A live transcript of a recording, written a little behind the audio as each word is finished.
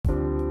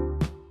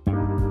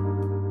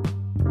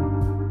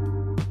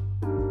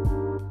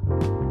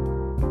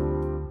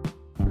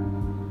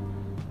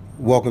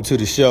Welcome to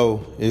the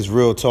show. It's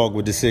Real Talk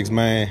with the Sixth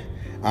Man.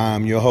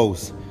 I'm your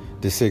host,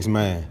 the Sixth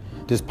Man.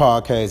 This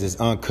podcast is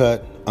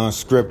uncut,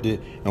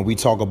 unscripted, and we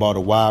talk about a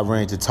wide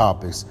range of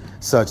topics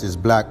such as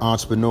black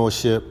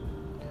entrepreneurship,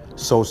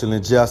 social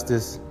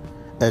injustice,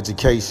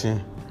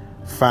 education,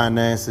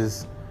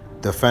 finances,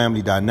 the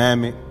family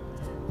dynamic,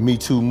 Me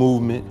Too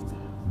movement,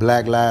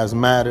 Black Lives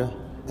Matter,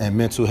 and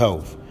mental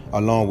health,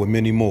 along with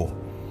many more.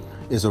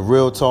 It's a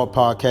Real Talk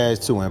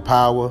podcast to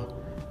empower,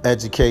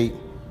 educate,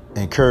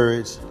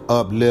 encourage,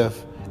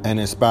 uplift, and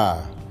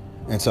inspire,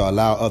 and to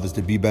allow others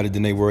to be better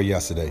than they were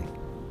yesterday.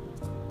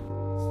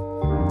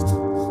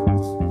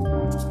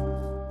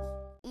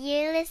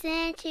 You're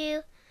listening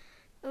to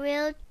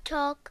Real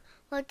Talk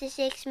with the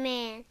Sixth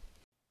Man.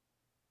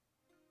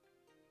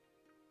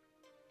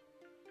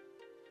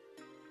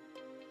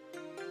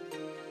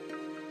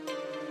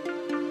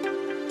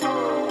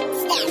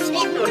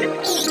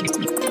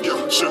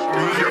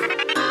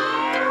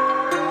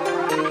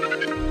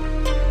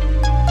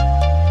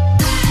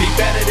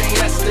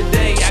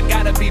 Yesterday, I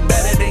gotta be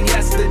better than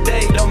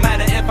yesterday. No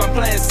matter if I'm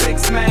playing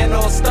six man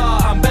or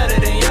star, I'm better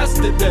than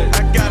yesterday.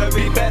 I gotta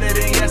be better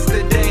than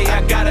yesterday.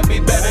 I gotta be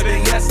better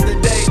than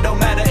yesterday. No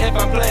matter if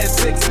I'm playing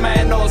six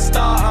man or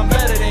star, I'm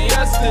better than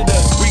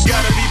yesterday. We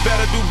gotta be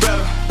better, do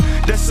better.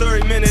 That's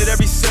every minute,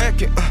 every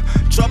second.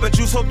 Dropping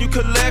juice, hope you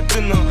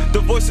collecting them.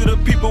 The voice of the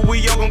people,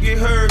 we all gon' get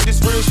heard.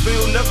 This real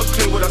spill, never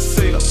clear what I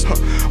say.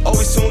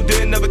 Always tuned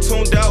in, never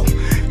tuned out.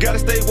 Gotta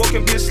stay woke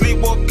and be a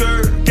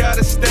sleepwalker.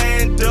 Gotta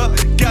stand up,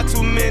 got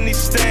too many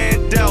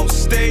standouts.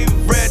 Stay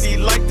ready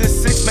like the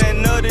sixth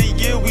man of the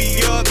year.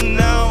 We up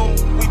now.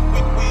 We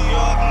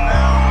up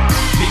now.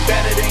 Be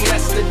better than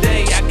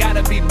yesterday. I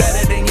gotta be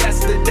better than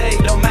yesterday.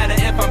 No matter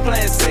if I'm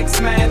playing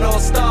six man or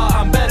star,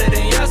 I'm better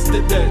than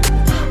yesterday.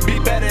 Be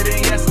better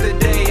than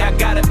yesterday. I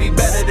gotta be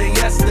better than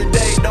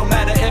yesterday. No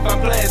matter if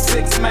I'm playing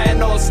six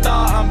man or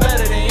star, I'm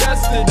better than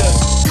yesterday.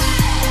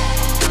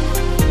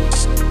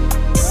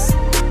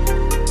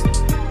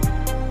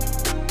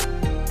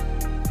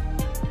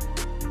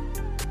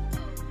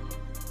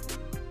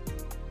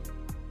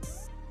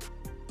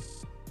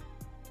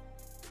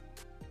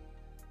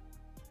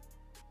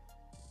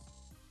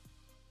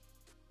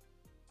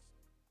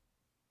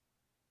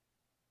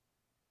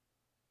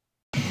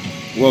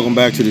 Welcome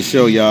back to the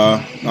show,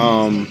 y'all.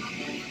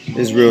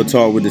 It's Real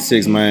Talk with the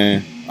Sixth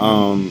Man.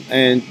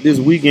 And this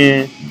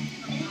weekend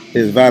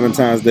is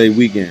Valentine's Day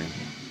weekend.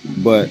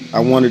 But I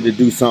wanted to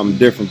do something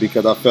different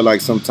because I feel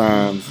like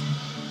sometimes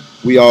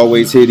we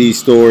always hear these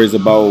stories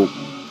about,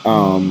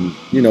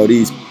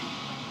 these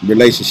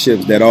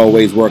relationships that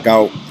always work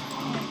out.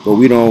 But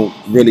we don't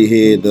really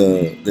hear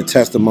the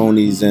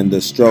testimonies and the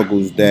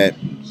struggles that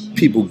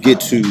people get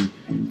to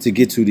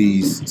get to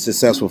these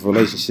successful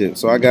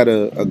relationships. So I got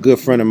a good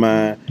friend of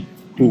mine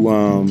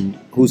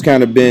who's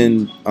kind of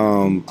been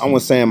I want to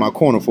say in my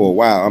corner for a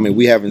while. I mean,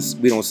 we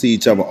don't see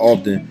each other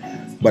often,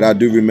 but I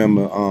do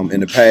remember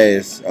in the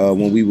past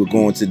when we were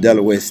going to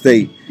Delaware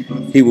State,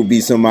 he would be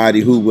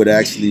somebody who would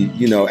actually,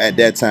 at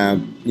that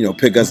time,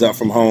 pick us up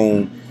from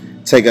home,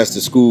 take us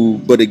to school.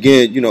 But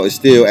again, it's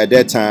still at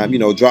that time,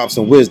 drop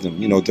some wisdom,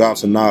 drop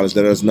some knowledge,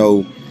 let us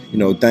know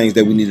things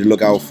that we need to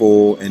look out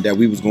for and that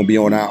we was going to be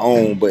on our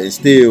own. But it's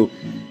still,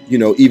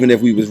 even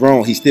if we was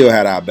wrong, he still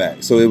had our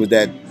back. So it was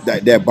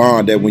that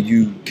bond that when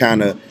you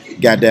kind of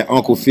got that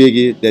uncle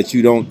figure that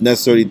you don't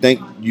necessarily think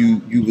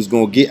you was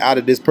going to get out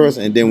of this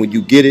person. And then when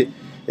you get it,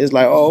 it's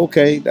like, oh,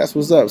 okay, that's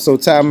what's up. So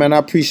Ty, man, I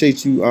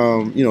appreciate you,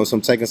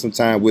 taking some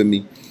time with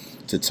me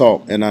to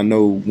talk. And I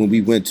know when we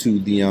went to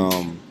the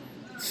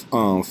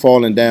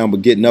Falling Down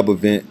but Getting Up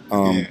event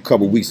a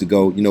couple weeks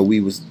ago,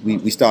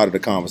 we started a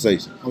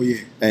conversation. Oh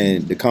yeah.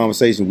 And the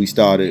conversation we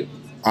started,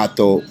 I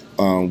thought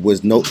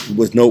was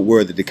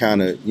noteworthy to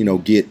kind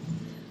of get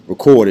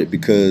recorded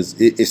because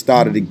it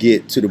started to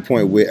get to the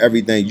point where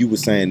everything you were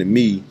saying to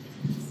me,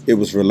 it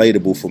was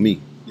relatable for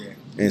me. Yeah.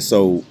 And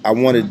so I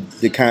wanted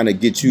to kind of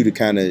get you to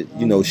kind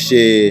of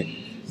share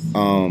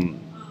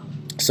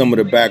some of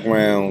the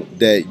background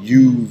that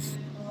you've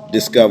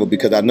discovered,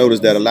 because I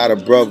noticed that a lot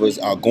of brothers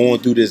are going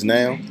through this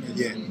now,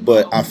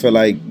 but I feel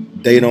like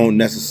they don't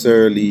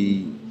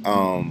necessarily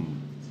I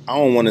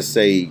don't want to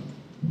say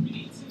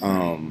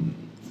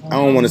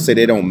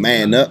they don't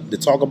man up to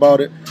talk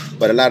about it,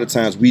 but a lot of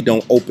times we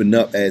don't open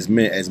up as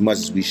men as much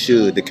as we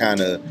should to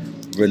kind of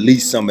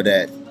release some of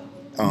that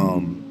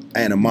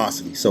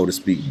animosity, so to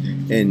speak,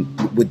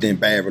 and within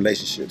bad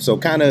relationships. So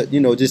kind of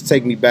just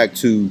take me back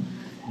to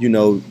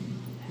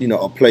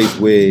a place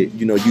where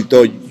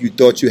you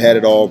thought you had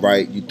it all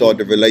right, you thought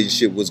the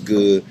relationship was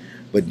good,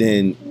 but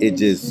then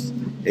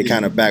it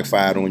kind of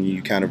backfired on you.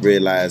 You kind of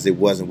realized it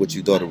wasn't what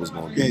you thought it was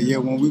going to be. Yeah.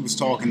 When we was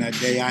talking that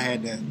day, I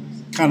had to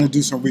kind of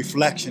do some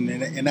reflection,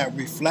 and that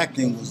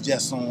reflecting was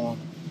just on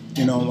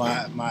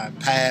my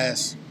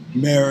past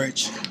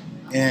marriage,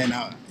 and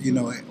at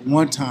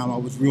one time I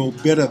was real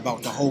bitter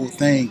about the whole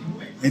thing,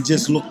 and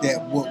just looked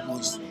at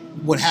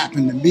what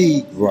happened to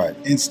me, right,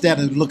 instead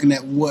of looking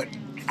at what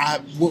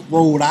what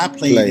role I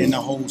played in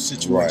the whole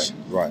situation.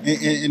 Right.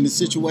 And the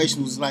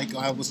situation was like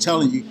I was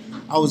telling you,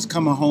 I was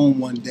coming home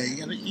one day,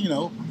 and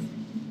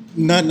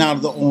nothing out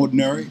of the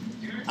ordinary.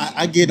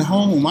 I get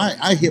home,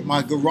 I hit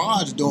my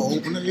garage door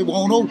opener, it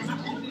won't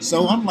open.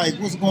 So I'm like,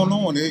 what's going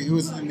on? It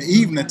was in the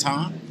evening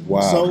time.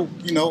 Wow. So,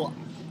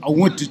 I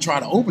went to try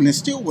to open it,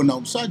 still wouldn't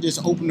open. So I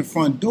just opened the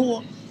front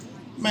door.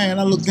 Man,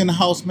 I looked in the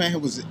house, man,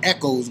 it was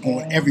echoes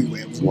going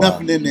everywhere. There was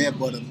nothing in there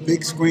but a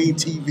big screen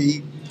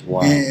TV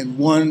and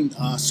one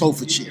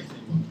sofa chair.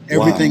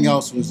 Everything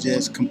else was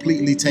just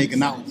completely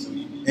taken out.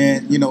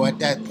 And, at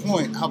that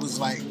point, I was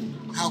like,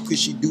 how could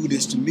she do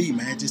this to me,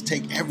 man? Just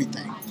take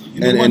everything.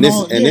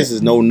 This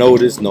is no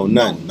notice, no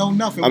nothing. No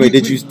nothing. I mean,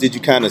 did you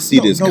kind of see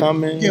this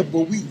coming? Yeah,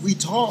 but we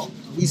talked.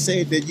 We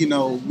said that,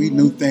 we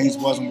knew things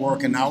wasn't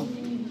working out.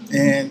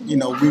 And, we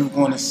were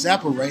going to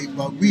separate,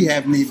 but we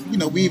haven't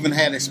even, we even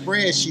had a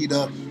spreadsheet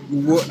of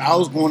what I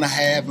was going to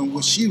have and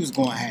what she was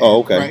going to have. Oh,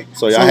 okay. Right?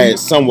 So y'all had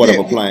somewhat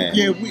of a plan.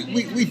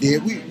 We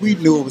did. We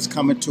knew it was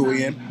coming to an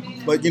end.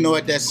 But,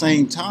 at that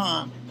same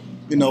time,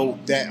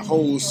 that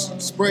whole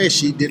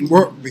spreadsheet didn't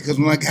work because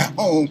when I got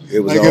home,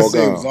 it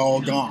was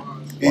all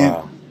gone.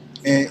 Wow.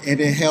 And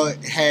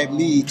it had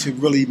me to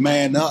really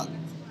man up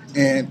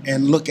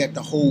and look at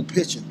the whole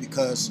picture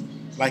because,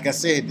 like I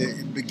said, in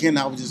the beginning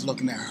I was just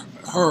looking at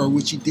her,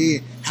 what she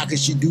did, how could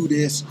she do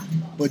this?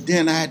 But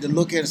then I had to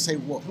look at it and say,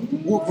 well,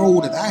 what role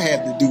did I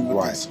have to do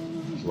with this?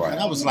 Right. And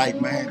I was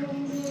like, man,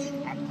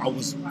 I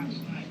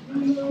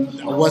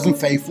wasn't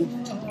faithful.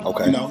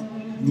 Okay.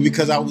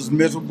 Because I was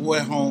miserable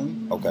at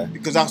home. Okay.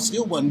 Because I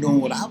still wasn't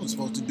doing what I was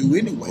supposed to do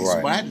anyway.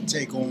 Right. So I had to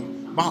take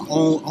on my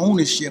own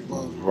ownership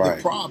of the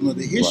problem, of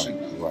the issue.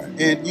 Right.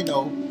 And,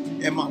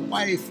 and my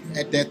wife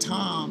at that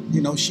time,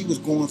 she was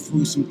going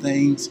through some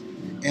things.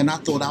 And I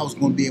thought I was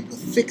going to be able to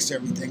fix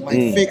everything,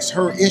 fix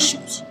her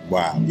issues.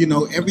 Wow.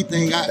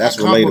 Everything I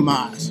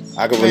compromised. Relatable.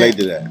 I can relate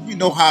to that. You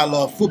know how I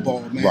love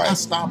football, man. Right. I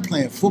stopped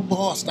playing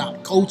football, I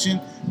stopped coaching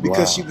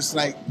because she was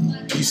like,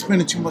 you're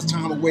spending too much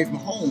time away from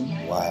home.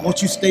 Wow.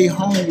 Once you stay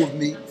home with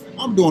me,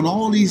 I'm doing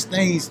all these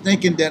things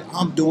thinking that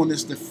I'm doing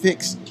this to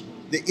fix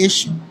the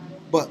issue.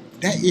 But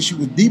that issue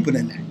was deeper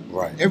than that.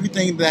 Right.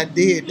 Everything that I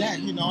did, I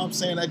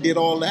did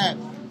all that.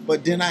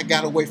 But then I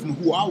got away from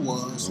who I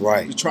was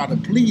to try to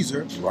please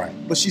her. Right.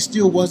 But she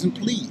still wasn't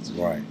pleased.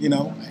 Right.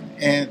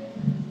 And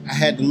I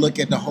had to look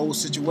at the whole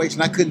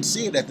situation. I couldn't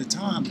see it at the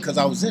time because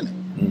I was in it.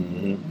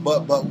 Mm-hmm.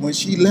 But when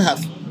she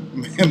left,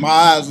 man, my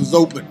eyes was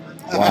open.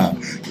 Wow.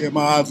 Yeah,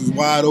 my eyes was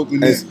wide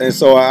open. And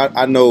so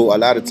I know a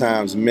lot of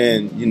times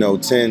men,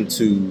 tend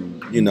to,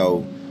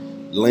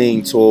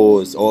 lean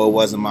towards, oh, it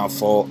wasn't my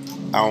fault.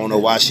 I don't know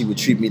why she would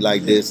treat me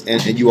like this.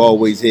 And you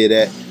always hear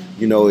that,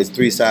 it's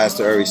three sides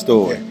to every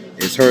story. Yeah.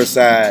 It's her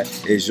side,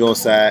 it's your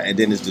side, and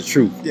then it's the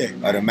truth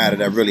of the matter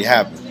that really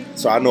happened.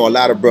 So I know a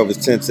lot of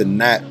brothers tend to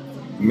not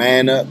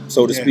man up,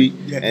 so to speak,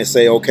 and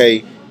say,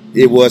 okay,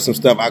 it was some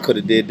stuff I could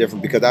have did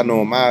different because I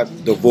know in my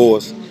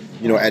divorce,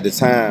 at the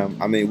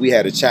time, I mean, we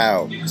had a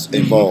child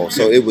involved,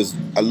 so it was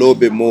a little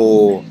bit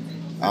more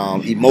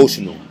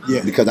emotional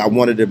because I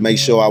wanted to make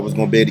sure I was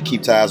going to be able to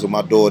keep ties with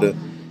my daughter,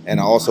 and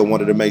I also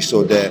wanted to make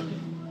sure that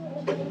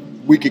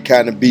we could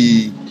kind of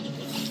be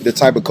the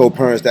type of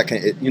co-parents that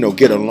can,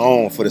 get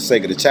along for the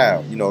sake of the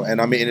child, And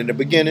I mean, in the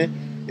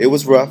beginning, it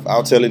was rough.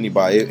 I'll tell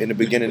anybody. In the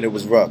beginning, it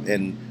was rough,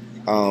 and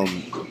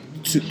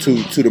to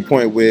the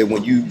point where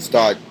when you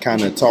start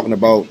kind of talking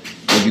about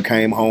when you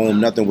came home,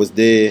 nothing was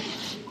there.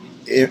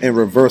 In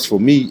reverse for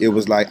me, it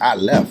was like I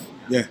left.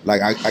 Yeah.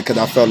 Like because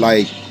I felt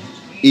like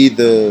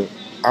either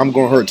I'm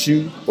gonna hurt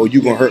you or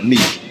you gonna hurt me.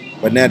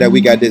 But now that we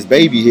got this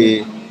baby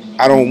here,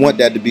 I don't want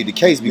that to be the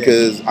case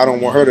because I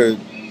don't want her to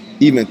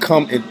even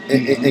come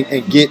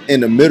and get in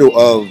the middle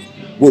of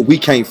what we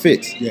can't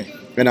fix. Yeah.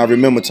 And I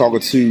remember talking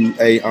to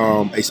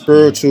a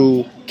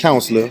spiritual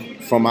counselor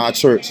from our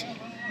church,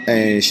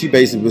 and she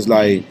basically was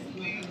like,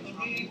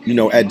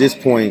 at this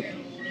point,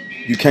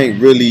 you can't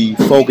really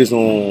focus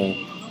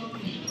on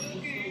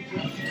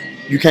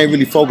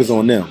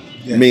them.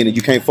 Yeah. Meaning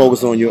you can't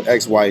focus on your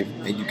ex-wife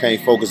and you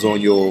can't focus on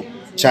your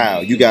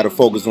child. You got to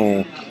focus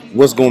on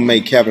what's going to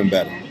make Kevin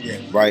better. Yeah.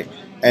 Right?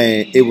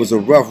 And it was a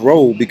rough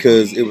road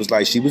because it was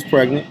like she was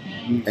pregnant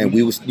and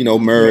we was,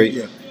 married.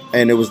 Yeah.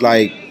 And it was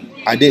like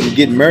I didn't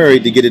get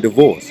married to get a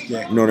divorce.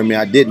 Yeah. You know what I mean?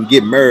 I didn't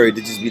get married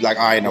to just be like,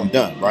 all right, I'm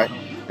done, right?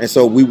 And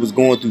so we was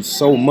going through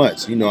so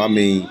much,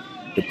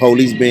 the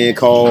police being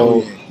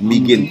called, me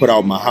getting put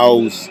out my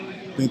house.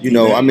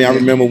 I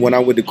remember when I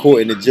went to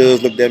court and the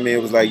judge looked at me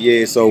and was like,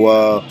 yeah,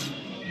 so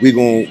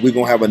we're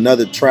gonna have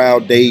another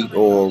trial date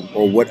or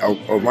what a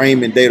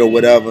arraignment date or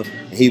whatever.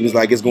 And he was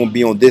like, it's gonna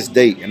be on this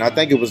date. And I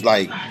think it was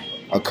like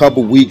a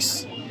couple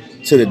weeks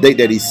to the date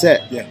that he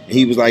set. Yeah. And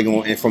he was like,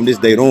 and from this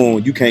date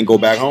on, you can't go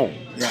back home.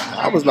 Yeah.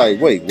 I was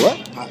like, wait,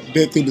 what? I've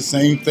been through the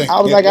same thing.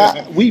 I was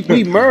like,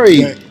 we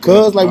married,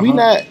 cuz like we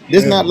not,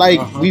 this not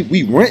like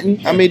we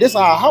renting. I mean, this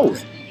our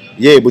house.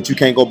 Yeah, but you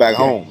can't go back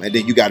home. And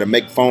then you got to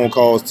make phone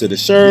calls to the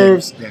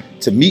sheriffs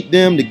to meet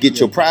them, to get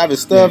your private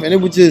stuff. And it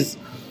was just,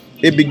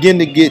 it began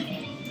to get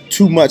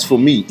too much for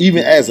me,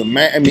 even as a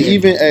man. I mean,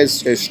 even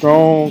as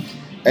strong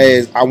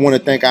as I want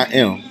to think I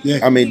am.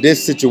 Yeah. I mean,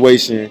 this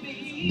situation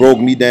broke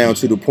me down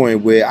to the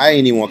point where I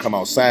ain't even want to come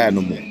outside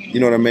no more. You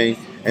know what I mean?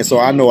 And so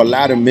I know a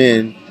lot of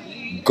men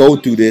go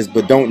through this,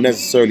 but don't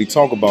necessarily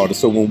talk about it.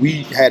 So when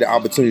we had the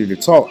opportunity to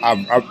talk,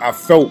 I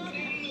felt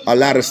a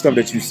lot of stuff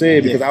that you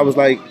said, because I was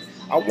like,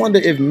 I wonder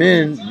if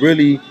men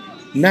really,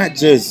 not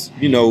just,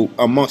 you know,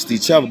 amongst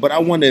each other, but I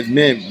wonder if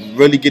men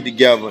really get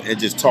together and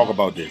just talk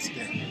about this.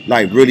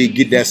 Like, really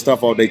get that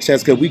stuff off their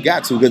chest, because we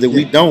got to, because if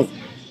we don't,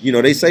 you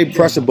know, they say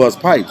pressure bust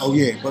pipes. Oh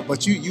yeah,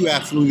 but you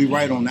absolutely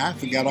right on that. I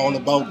forgot all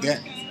about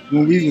that.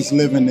 When we was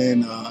living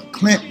in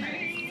Clinton,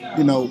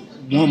 you know,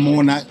 one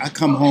morning I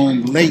come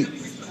home late,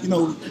 you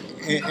know,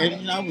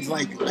 and I was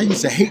like, I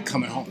used to hate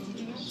coming home.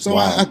 So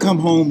I come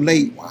home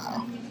late.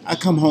 Wow. I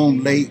come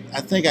home late.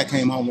 I think I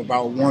came home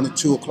about 1 or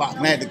 2 o'clock,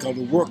 and I had to go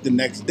to work the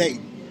next day.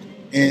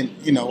 And,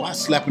 you know, I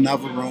slept in the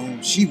other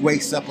room. She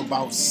wakes up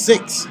about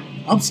 6.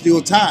 I'm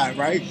still tired,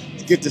 right?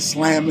 Get to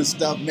slamming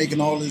stuff, making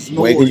all this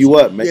noise. Waking you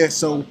up, man. Yeah,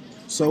 so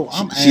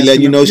I'm asking She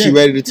letting you know her, she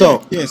ready to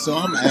talk. Yeah, so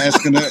I'm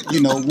asking her,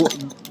 you know,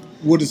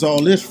 what is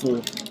all this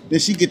for? Then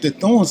she get to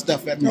throwing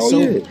stuff at me.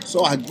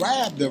 So I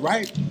grabbed her,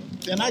 right?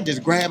 Then I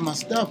just grabbed my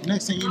stuff.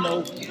 Next thing you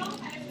know,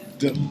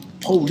 the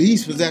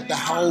police was at the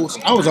house.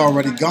 I was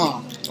already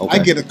gone. Okay.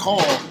 I get a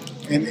call,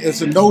 and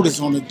it's a notice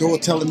on the door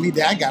telling me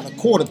that I got a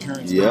court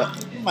appearance. Yeah.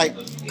 I'm like,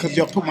 because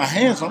y'all put my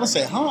hands on. I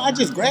said, huh? I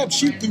just grabbed,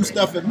 she threw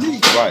stuff at me.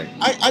 Right.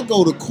 I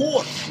go to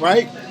court,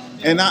 right?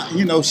 And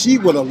you know, she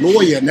with a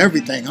lawyer and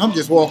everything. I'm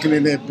just walking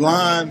in there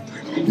blind,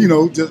 you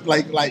know, just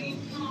like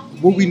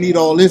what we need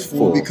all this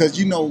for, because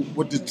you know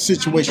what the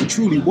situation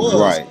truly was.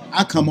 Right.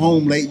 I come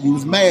home late, you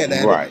was mad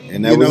at it. Right,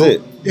 and that was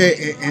it.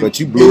 Yeah, but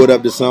you blew it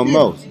up to something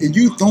else. And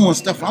you throwing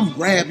stuff, I'm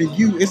grabbing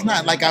you. It's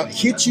not like I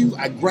hit you,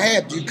 I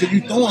grabbed you because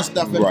you throwing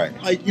stuff at right. me.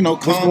 Like, you know,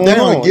 What's calm going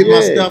down, on? get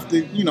my stuff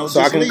to, you know, so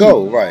I can leave.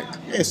 go, right.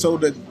 Yeah, so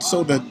the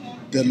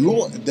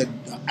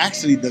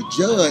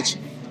judge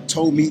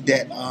told me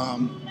that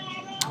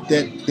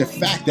that the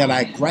fact that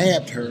I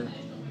grabbed her,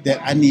 that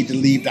I need to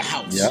leave the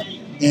house. Yep.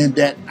 And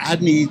that I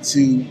need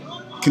to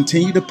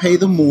continue to pay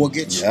the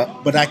mortgage,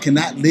 but I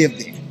cannot live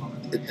there.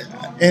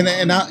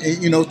 And I,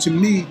 you know, to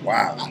me,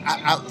 wow,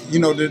 I you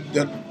know,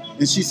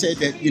 and she said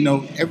that, you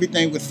know,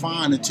 everything was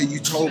fine until you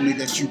told me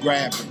that you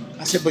grabbed her.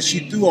 I said, but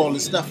she threw all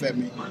this stuff at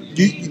me.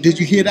 Did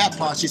you hear that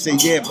part? She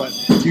said, yeah, but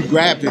you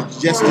grabbed it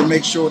just to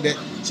make sure that,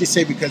 she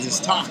said, because it's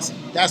toxic.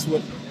 That's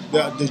what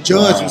the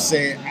judge was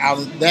saying out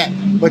of that.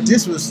 But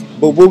this was.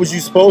 But what was you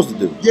supposed to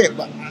do? Yeah,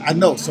 but I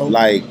know. So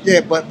like,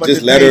 yeah, but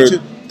just let her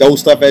throw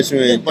stuff at you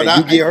and, but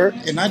and you get hurt.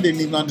 And I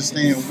didn't even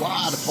understand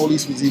why the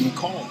police was even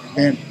called.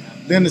 And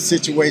then the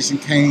situation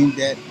came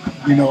that,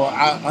 you know,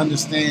 I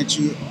understand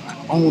you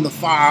own a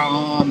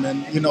firearm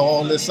and, you know,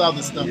 all this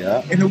other stuff.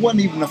 Yeah. And there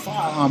wasn't even a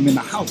firearm in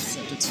the house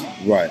at the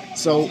time. Right.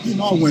 So, you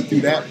know, I went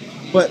through that.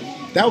 But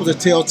that was a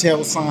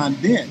telltale sign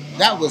then.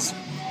 That was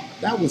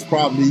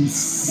probably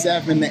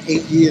 7 to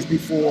 8 years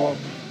before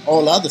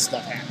all the other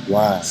stuff happened.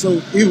 Wow.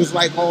 So it was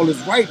like all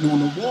this writing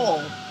on the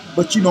wall,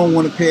 but you don't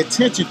want to pay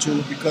attention to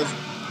it because,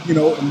 you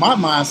know, my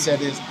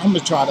mindset is I'm going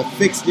to try to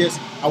fix this.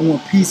 I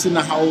want peace in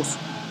the house.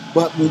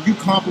 But when you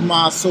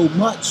compromise so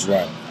much,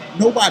 right,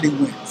 nobody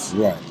wins.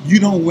 Right. You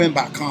don't win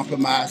by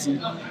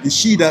compromising, and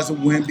she doesn't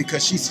win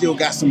because she still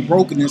got some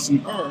brokenness in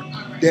her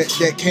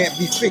that can't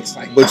be fixed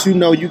like but that. You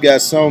know, you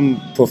got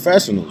some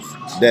professionals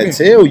that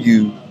tell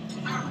you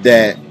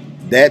that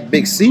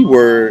big C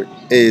word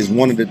is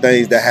one of the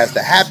things that has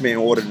to happen in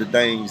order for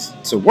things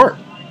to work.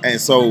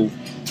 And so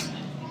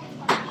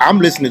I'm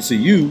listening to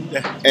you,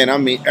 and I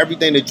mean,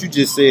 everything that you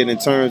just said in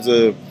terms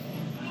of,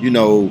 you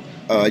know,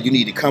 you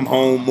need to come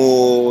home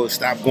more,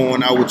 stop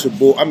going out with your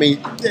boy. I mean,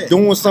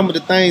 doing some of the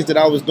things that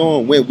I was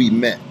doing when we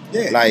met.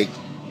 Yeah. Like,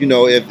 you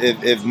know,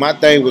 if my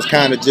thing was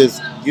kind of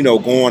just, you know,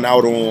 going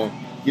out on,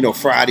 you know,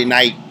 Friday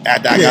night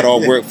after I got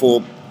off work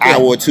for an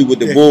hour or two with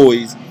the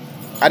boys,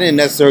 I didn't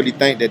necessarily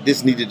think that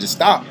this needed to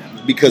stop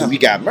because we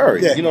got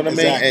married. You know what I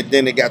mean? And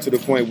then it got to the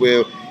point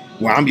where,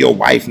 well, I'm your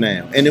wife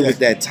now. And it was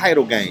that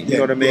title game. You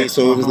know what I mean?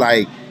 So it was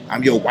like,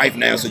 I'm your wife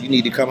now, so you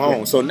need to come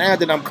home. So now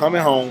that I'm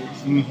coming home,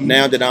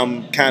 now that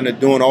I'm kind of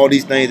doing all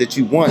these things that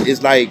you want,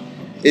 it's like,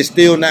 it's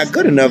still not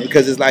good enough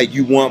because it's like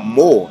you want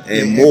more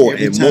and more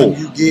and more. Every time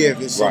you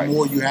give, it's some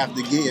more you have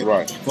to give.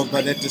 Right.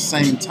 But at the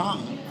same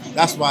time,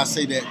 that's why I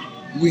say that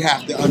we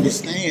have to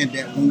understand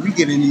that when we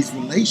get in these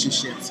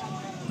relationships,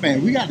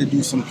 man, we got to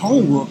do some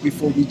homework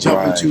before we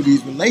jump into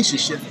these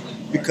relationships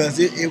because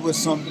it was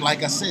some,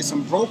 like I said,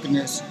 some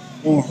brokenness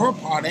on her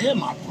part and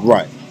my part.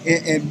 Right.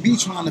 And me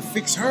trying to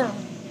fix her,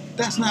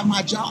 that's not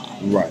my job.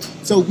 Right.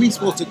 So we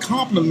supposed to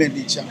complement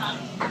each other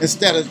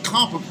instead of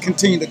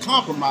continue to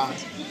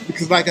compromise.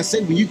 Because like I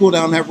said, when you go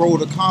down that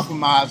road of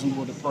compromising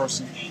with a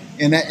person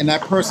and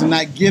that person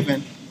not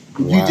giving,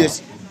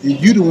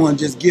 you the one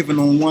just giving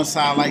on one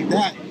side like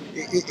that,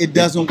 it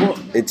doesn't work.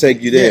 It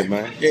take you there,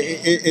 man.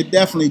 It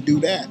definitely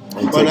do that.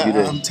 But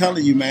I'm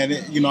telling you, man,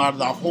 you know, out of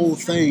the whole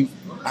thing,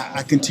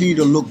 I continue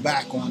to look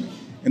back on it.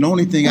 And the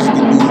only thing I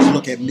can do is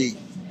look at me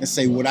and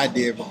say what I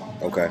did wrong.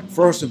 Okay.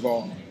 First of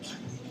all,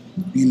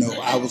 you know,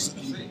 I was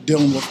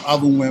dealing with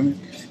other women,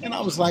 and I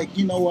was like,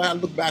 you know what? I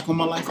look back on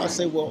my life, I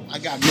say, well, I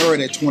got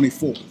married at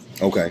 24.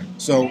 Okay.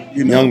 So,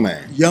 you know, Young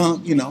man.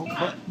 young, you know,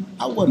 but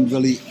I wasn't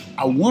really.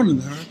 I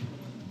wanted her,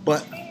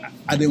 but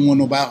I didn't want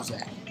nobody else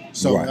at.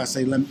 So Right. I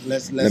say,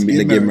 let's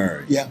get get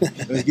married. Yeah,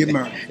 let's get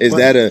married. Is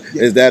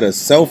But- that a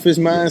selfish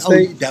mind Oh,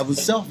 state? that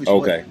was selfish.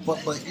 Okay.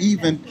 But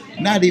even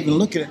not even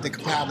looking at the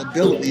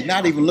compatibility,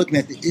 not even looking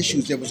at the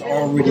issues that was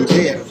already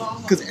there,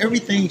 because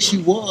everything she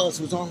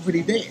was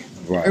already there.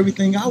 Right.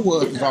 Everything I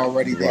was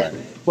already there.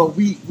 Right. But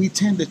we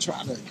tend to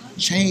try to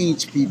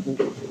change people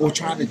or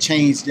try to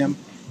change them.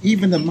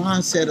 Even the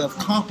mindset of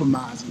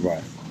compromising.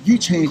 Right. You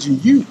changing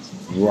you.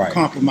 Right.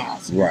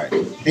 Compromising. Right.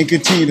 And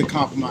continue to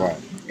compromise. Right.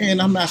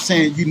 And I'm not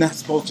saying you're not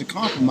supposed to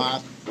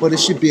compromise, but it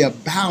should be a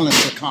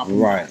balance of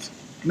compromise. Right.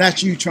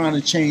 Not you trying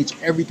to change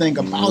everything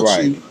about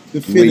Right. you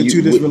to fit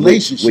into this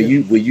relationship.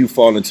 Where you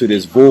fall into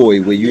this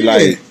void where you Yeah.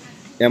 like,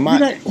 am I?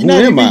 You're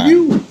not who am even I?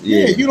 you.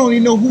 Yeah, you don't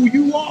even know who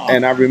you are.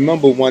 And I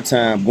remember one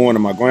time going to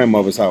my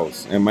grandmother's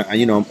house, and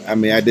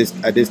at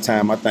this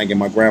time, I think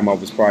my grandma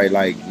was probably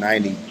like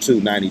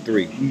 92,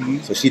 93.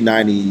 So she's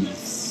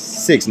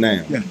 96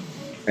 now. Yeah.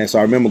 And so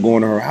I remember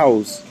going to her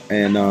house,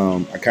 and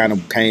I kind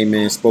of came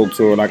in, spoke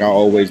to her like I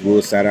always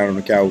would, sat down on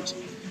the couch,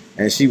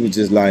 and she was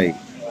just like,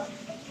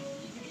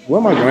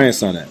 "Where my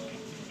grandson at?"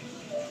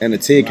 And a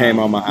tear came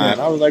out my eye.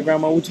 And I was like,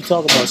 "Grandma, what you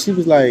talking about?" She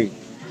was like,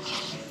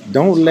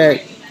 "Don't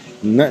let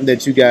nothing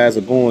that you guys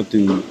are going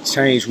through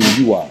change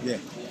who you are. Yeah,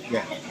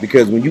 yeah.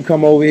 Because when you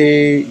come over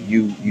here,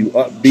 you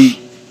upbeat,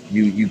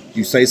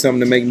 you say something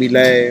to make me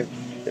laugh.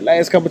 The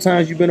last couple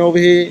times you've been over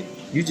here,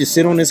 you just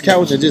sit on this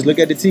couch and just look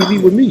at the TV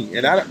with me.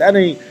 And that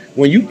ain't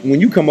when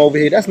you come over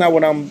here. That's not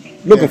what I'm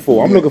looking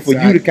for. I'm looking for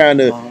you to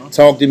kind of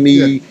talk to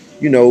me.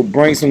 You know,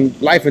 bring some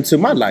life into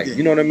my life. Yeah.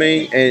 You know what I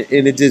mean?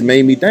 And it just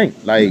made me think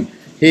like,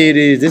 here it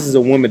is. This is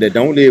a woman that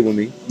don't live with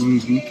me.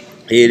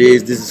 Here it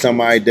is. This is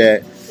somebody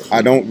that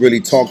I don't really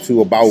talk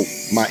to about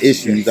my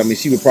issues. I mean,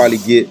 she would probably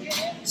get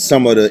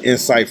some of the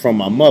insight from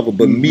my mother,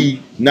 but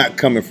me not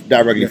coming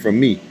directly from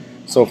me.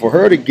 So for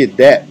her to get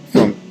that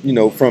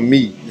from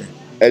me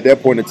at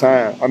that point in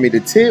time, I mean, the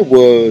tear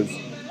was,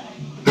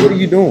 what are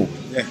you doing?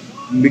 Yeah.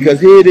 Because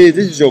here it is.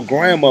 This is your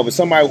grandmother,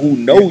 somebody who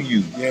know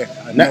you. Yeah.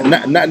 I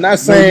know. Not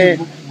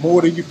saying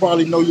more than you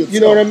probably know yourself. you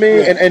know what I mean?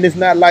 Yeah. And it's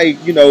not like,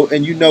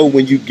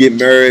 when you get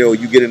married or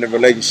you get in a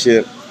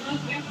relationship,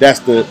 that's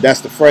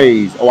the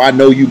phrase, oh, I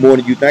know you more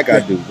than you think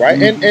I do,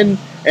 right? And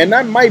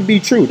that might be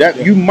true.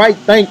 That you might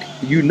think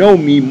you know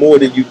me more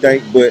than you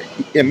think, but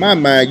in my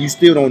mind, you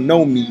still don't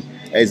know me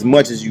as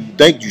much as you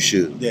think you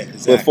should. Yeah,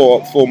 exactly.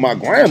 But for my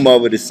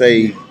grandmother to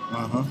say,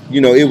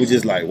 it was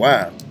just like,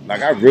 wow,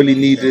 like I really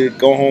need to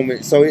go home.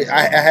 And so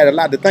I had a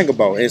lot to think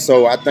about. And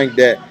so I think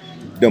that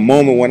the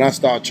moment when I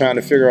start trying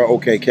to figure out,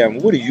 okay,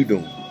 Kevin, what are you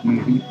doing?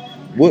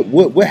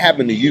 What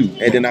happened to you?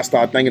 And then I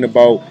start thinking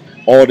about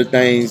all the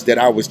things that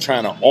I was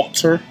trying to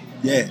alter,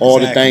 all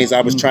the things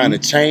I was trying to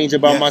change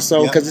about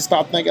myself, because I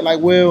started thinking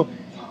like, well,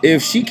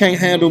 if she can't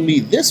handle me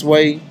this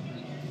way,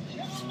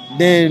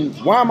 then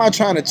why am I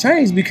trying to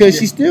change? Because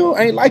she still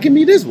ain't liking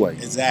me this way.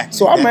 Exactly.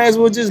 So I might as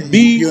well just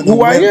be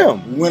who I am.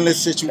 Winless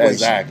situation.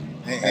 Exactly.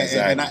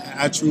 And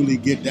I truly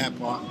get that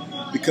part,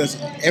 because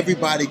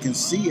everybody can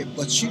see it,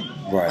 but you.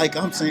 Right. Like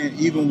I'm saying,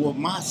 even with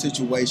my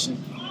situation,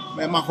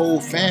 man, my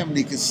whole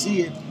family could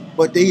see it,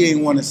 but they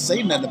didn't want to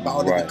say nothing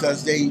about it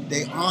because they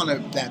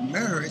honored that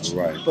marriage.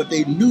 Right. But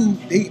they knew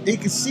they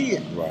could see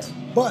it. Right.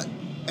 But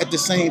at the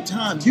same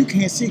time, you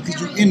can't see it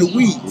because you're in the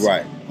weeds.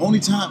 Right. Only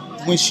time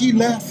when she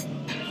left,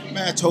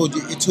 man, I told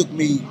you it took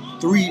me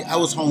I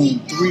was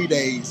home 3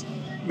 days.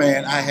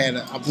 Man, I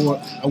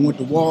went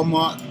to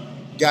Walmart,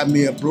 got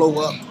me a blow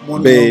up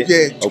one Bed. of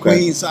those,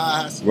 queen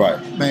size. Right.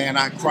 Man,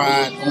 I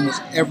cried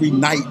almost every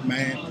night,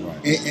 man.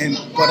 Right.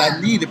 But I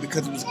needed it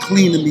because it was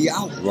cleaning me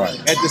out. Right.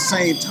 At the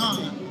same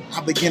time, I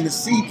began to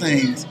see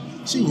things.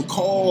 She would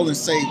call and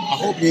say, I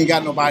hope you ain't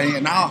got nobody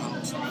in our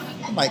house.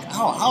 I'm like,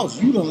 our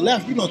house? You done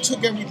left. You done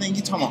took everything.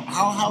 You talking about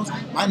our house?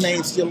 My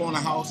name's still on the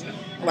house.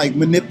 Like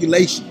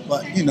manipulation.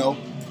 But,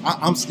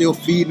 I'm still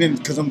feeding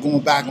because I'm going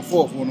back and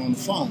forth on the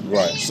phone.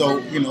 Right. So,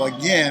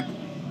 again,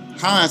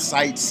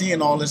 hindsight,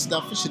 seeing all this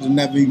stuff, I should have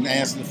never even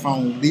answered the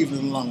phone, leave it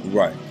alone.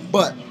 Right.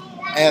 But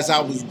as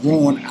I was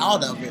growing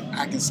out of it,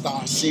 I can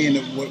start seeing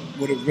it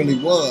what it really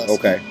was.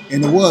 Okay.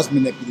 And it was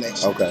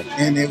manipulation. Okay.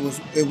 And it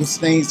was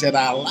things that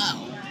I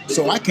allowed.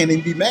 So I can't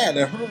even be mad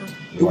at her.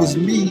 It was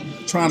me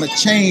trying to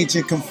change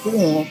and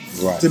conform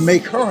to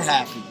make her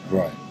happy.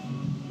 Right.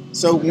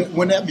 So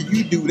whenever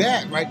you do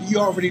that, right, you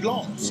already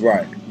lost.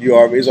 Right.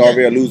 It's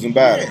already a losing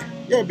battle.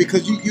 Yeah,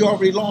 because you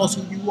already lost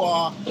who you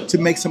are to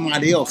make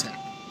somebody else happy.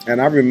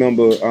 And I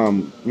remember,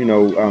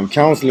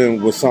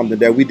 counseling was something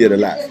that we did a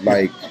lot.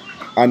 Like,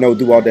 I know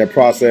throughout that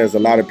process, a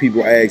lot of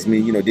people ask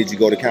me, did you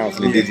go to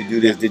counseling? Yeah. Did you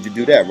do this? Did you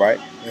do that? Right?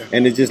 Yeah.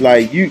 And it's just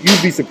like, you'd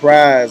be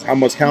surprised how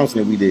much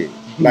counseling we did.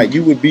 Like,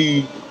 you would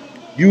be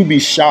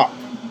shocked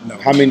No.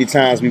 How many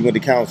times we went to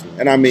counseling?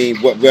 And I mean,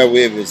 whether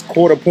it was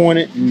court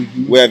appointed,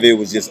 whether it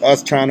was just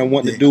us trying to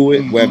want to do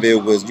it, whether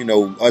it was, you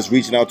know, us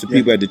reaching out to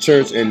people at the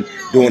church and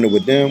doing it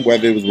with them,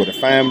 whether it was with a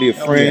family, a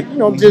friend, you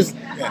know, just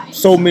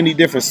so many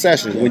different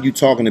sessions when you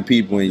talking to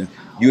people and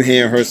you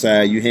hearing her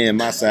side, you hearing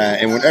my side,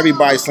 and when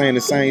everybody's saying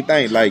the same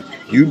thing, like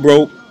you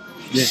broke,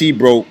 she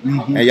broke,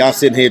 and y'all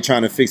sitting here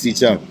trying to fix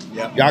each other.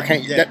 Y'all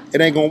can't.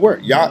 It ain't gonna work.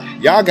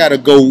 Y'all gotta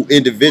go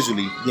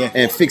individually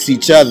and fix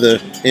each other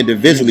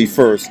individually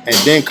first, and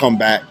then come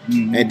back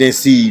and then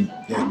see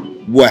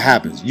what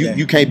happens.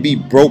 You can't be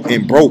broke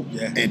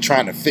and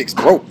trying to fix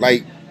broke.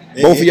 Like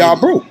both of y'all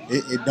broke.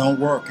 It don't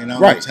work, and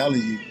I'm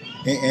telling you.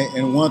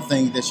 And one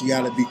thing that you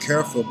got to be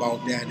careful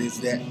about that is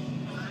that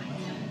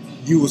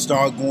you will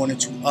start going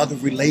into other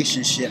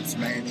relationships,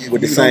 man.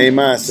 With the same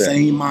mindset.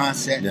 Same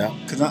mindset. Yeah.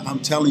 Because I'm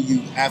telling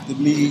you, after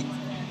me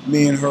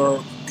and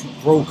her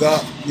broke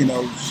up, you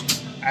know,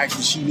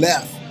 after she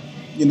left,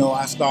 you know,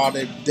 I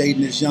started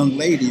dating this young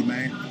lady,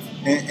 man.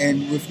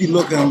 And if you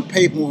look on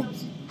paper,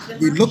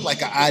 we look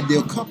like an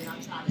ideal couple.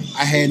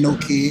 I had no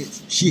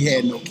kids. She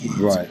had no kids.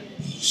 Right.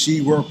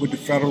 She worked with the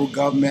federal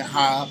government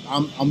high.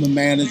 I'm the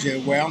manager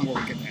where I'm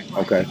working at.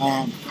 Okay.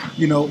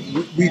 You know,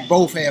 we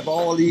both have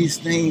all these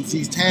things,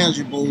 these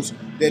tangibles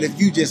that if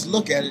you just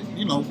look at it,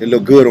 you know, it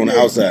look good on the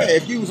outside. Yeah,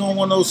 if you was on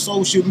one of those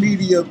social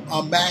media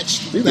match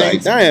things,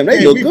 like, damn,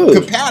 they look good,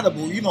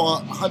 compatible. You know,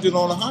 100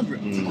 on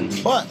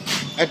 100. But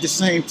at the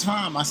same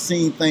time, I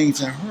seen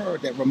things in her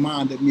that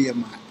reminded me of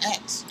my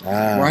ex.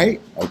 Right.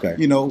 Okay.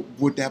 You know,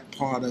 with that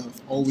part of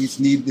always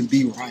needing to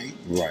be right.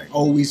 Right.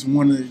 Always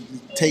wanted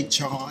to take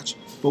charge.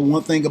 But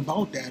one thing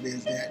about that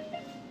is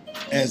that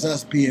as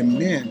us being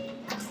men,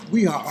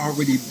 we are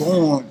already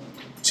born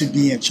to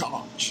be in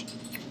charge.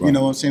 Right. You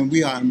know what I'm saying?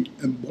 We are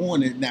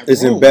born in that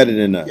It's role. embedded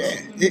in us.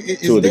 Yeah,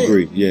 to a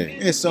degree, yeah.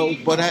 And so,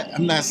 but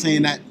I'm not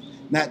saying that,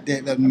 not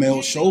that I'm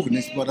male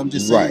chauvinist, but I'm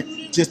just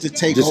saying just to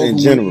take just over. in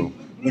general.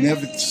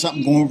 Whenever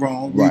something going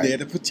wrong, we're there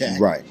to protect.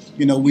 Right.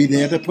 You know, we're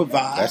there to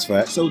provide. That's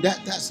right. So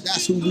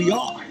that's who we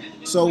are.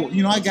 So,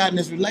 you know, I got in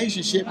this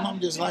relationship and I'm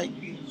just like,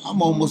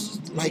 I'm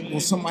almost like when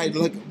somebody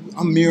look,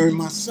 I'm mirroring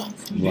myself.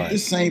 Right.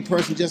 This same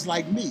person just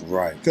like me.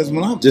 Right. Because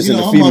when I'm just you in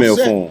know, the female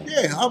upset, form.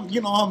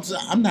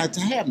 Yeah, I'm not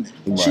having it.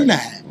 Right. She not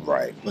having it.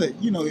 Right. But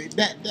you know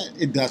that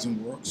it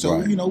doesn't work.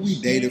 So you know we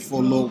dated for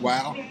a little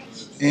while,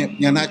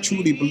 and I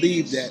truly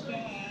believe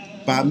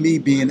that by me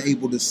being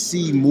able to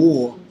see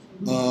more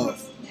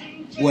of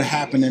what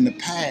happened in the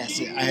past,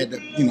 I had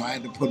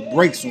to put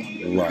brakes on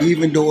it. Right.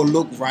 Even though it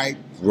looked right.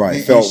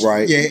 Right. Felt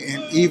right. Yeah,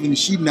 and even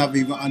she never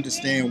even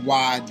understand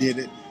why I did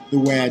it the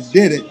way I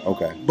did it.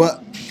 Okay.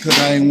 But because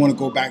I didn't want to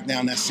go back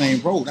down that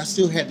same road, I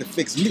still had to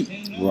fix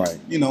me. Right.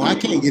 You know, I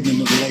can't get in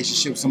a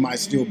relationship with somebody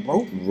still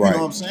broke. Right. You know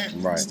what I'm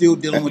saying? Right. Still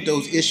dealing with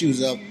those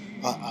issues of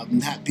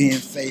not being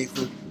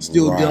faithful.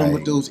 Still dealing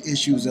with those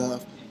issues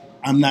of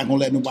I'm not gonna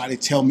let nobody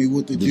tell me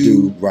what to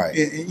do. Right.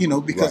 And, you know,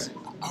 because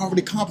I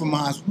already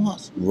compromised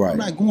once. Right. I'm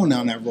not going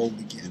down that road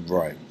again.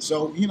 Right.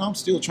 So, you know, I'm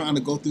still trying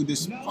to go through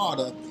this part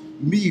of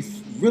me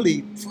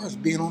really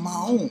first being on my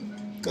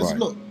own. Because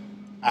look,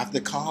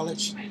 after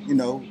college, you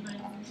know,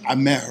 I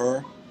met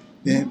her.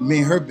 Then me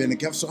and her been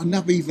together. So I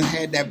never even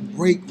had that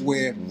break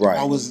where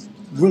I was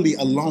really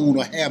alone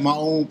or had my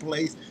own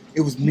place.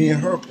 It was me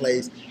and her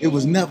place. It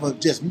was never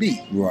just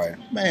me. Right.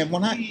 Man,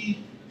 when I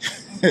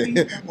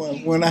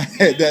when I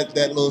had that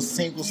little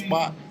single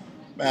spot,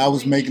 man, I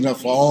was making up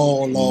for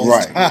all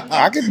lost time.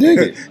 I can dig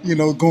it. You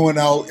know, going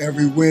out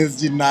every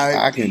Wednesday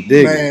night. I can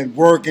dig it. Man,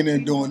 working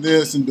and doing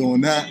this and doing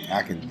that.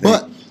 I can dig it.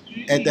 But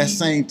at that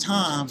same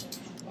time,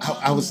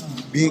 I was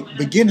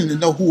beginning to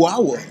know who I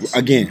was.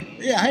 Again.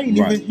 Yeah, I ain't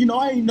even, you know,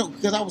 I ain't know,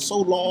 because I was so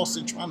lost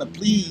and trying to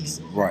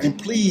please and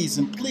please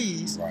and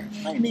please. Right.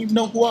 I didn't even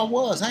know who I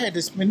was. I had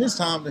to spend this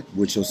time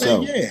with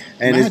yourself. Man,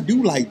 and I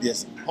do like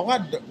this. Oh, I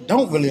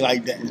don't really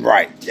like that.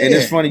 Right. Yeah. And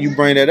it's funny you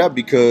bring that up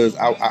because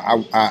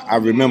I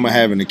remember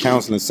having a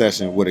counseling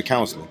session with a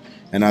counselor.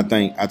 And I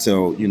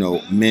tell, you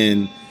know,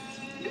 men,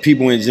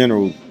 people in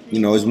general,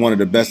 you know, it's one of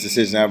the best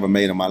decisions I ever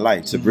made in my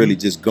life to really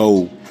just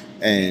go.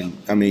 And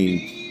I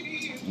mean,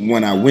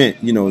 when I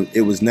went, you know,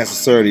 it was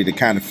necessary to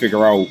kind of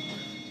figure out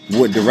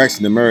what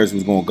direction the marriage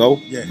was going to go.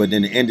 Yeah. But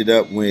then it ended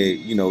up when,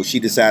 you know, she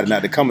decided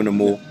not to come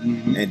anymore.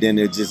 And then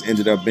it just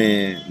ended up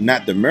being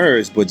not the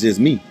marriage, but just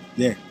me.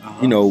 Yeah.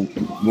 You know,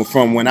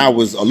 from when I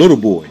was a little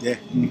boy,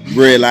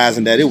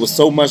 realizing that it was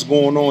so much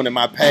going on in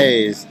my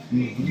past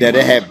that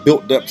it had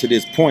built up to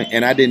this point,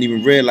 and I didn't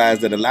even realize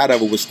that a lot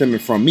of it was stemming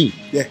from me.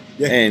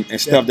 And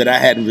stuff that I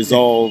hadn't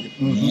resolved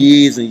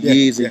years and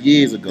years and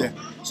years ago.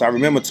 So I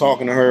remember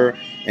talking to her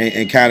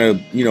and kind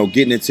of, you know,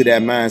 getting into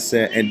that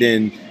mindset, and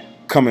then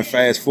coming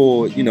fast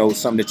forward, you know,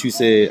 something that you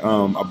said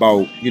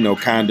about, you know,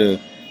 kind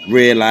of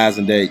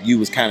realizing that you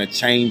was kind of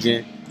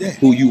changing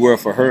who you were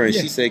for her. And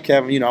she said,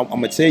 Kevin, you know, I'm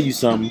going to tell you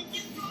something,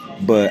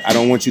 but I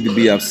don't want you to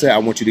be upset. I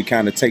want you to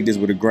kind of take this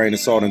with a grain of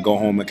salt and go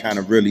home and kind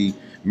of really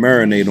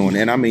marinate on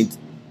it. And I mean,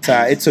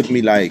 Ty, it took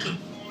me like,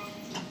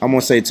 I'm going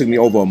to say it took me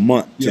over a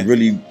month to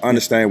really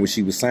understand what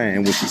she was saying.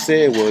 And what she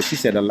said was, she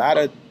said a lot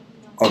of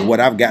of what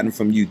I've gotten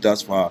from you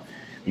thus far,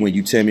 when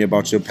you tell me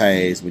about your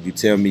past, when you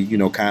tell me, you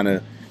know, kind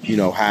of, you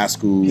know, high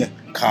school,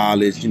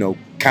 college, you know,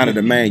 kind of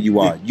the man you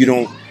are. You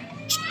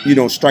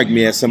don't strike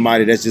me as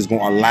somebody that's just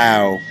gonna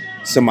allow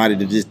somebody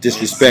to just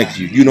disrespect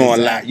you. You don't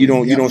allow. You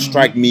don't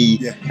strike me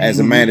as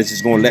a man that's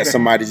just gonna let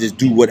somebody just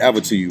do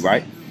whatever to you,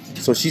 right?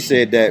 So she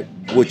said that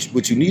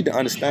what you need to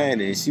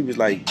understand is, she was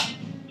like,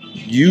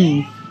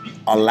 you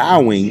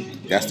allowing,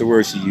 that's the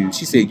word she used.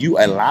 She said you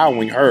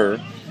allowing her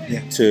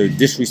to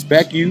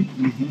disrespect you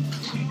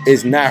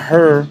is not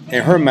her,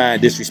 in her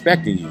mind,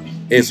 disrespecting you.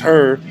 It's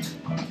her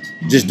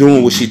just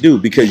doing what she do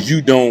because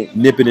you don't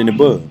nip it in the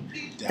bud.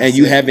 And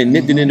you haven't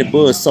nipped it in the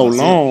bud so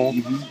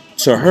long,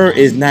 to her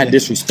it's not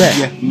disrespect.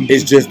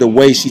 It's just the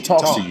way she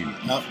talks to you.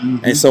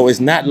 And so it's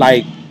not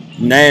like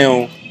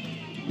now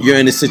you're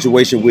in a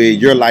situation where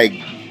you're like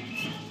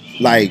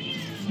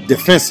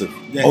defensive.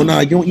 Oh no,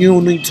 you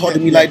don't need to talk to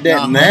me like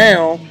that.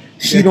 Now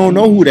she don't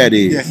know who that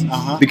is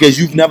because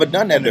you've never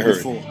done that to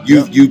her.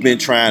 You've been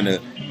trying to,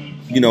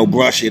 you know,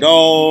 brush it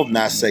off,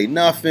 not say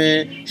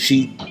nothing.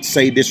 She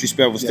say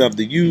disrespectful stuff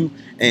to you,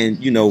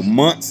 and you know,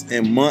 months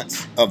and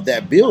months of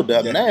that build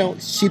up. Now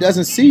she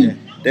doesn't see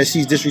that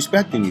she's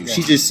disrespecting you.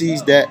 She just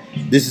sees that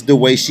this is the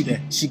way she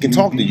can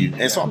talk to you.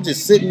 And so I'm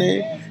just sitting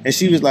there, and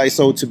she was like,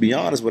 so to be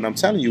honest, what I'm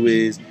telling you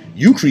is,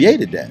 you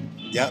created that.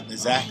 Yep,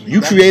 exactly. You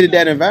created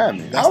that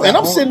environment. And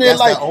I'm sitting there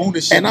like,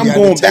 and I'm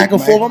going back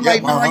and forth. I'm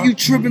like, nah, you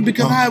tripping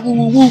because I woo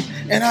woo woo.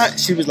 And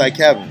she was like,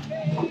 Kevin,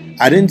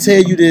 I didn't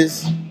tell you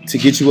this to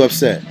get you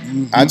upset.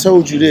 I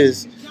told you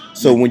this,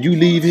 so when you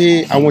leave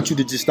here, I want you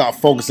to just start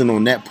focusing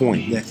on that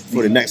point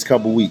for the next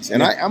couple weeks.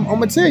 And I'm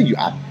gonna tell you,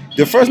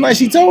 the first night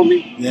she told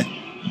me,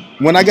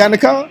 when I got in the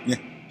car,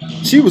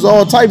 she was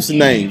all types of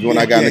names when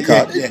I got in the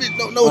car.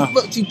 No,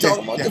 look, she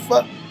talking about the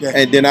fuck.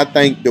 And then I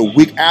think the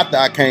week after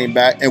I came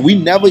back, and we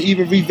never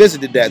even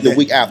revisited that the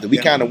week after. We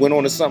kind of went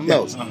on to something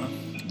else.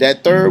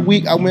 That third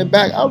week I went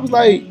back, I was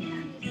like,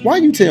 why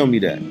you tell me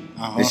that?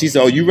 And she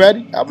said, oh, you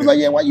ready? I was like,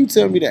 yeah, why you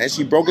tell me that? And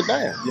she broke it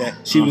down.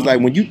 She was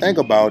like, when you think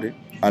about it,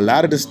 a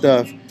lot of the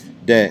stuff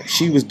that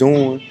she was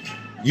doing,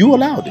 you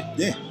allowed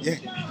it.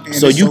 And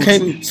so you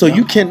can't. So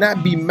you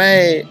cannot be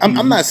mad.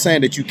 I'm not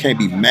saying that you can't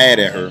be mad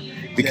at her,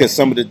 because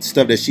some of the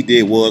stuff that she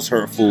did was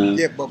hurtful,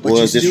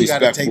 was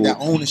disrespectful.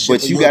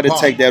 But you got to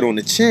take that on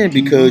the chin,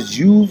 because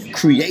you've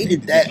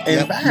created that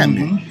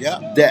environment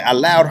that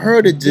allowed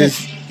her to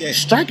just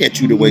strike at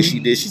you the way she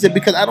did. She said,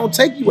 because I don't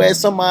take you as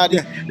somebody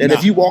that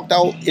if you walked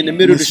out in the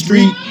middle of the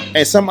street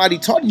and somebody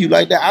talked to you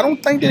like that, I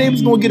don't think that they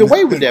was going to get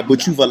away with that.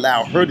 But you've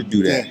allowed her to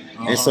do that.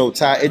 And so,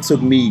 Ty, it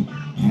took me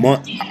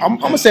month. I'm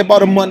going to say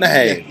about a month and a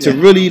half to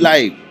really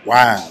like,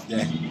 wow,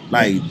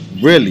 like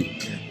really.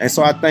 And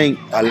so I think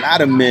a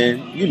lot of men,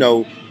 you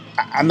know,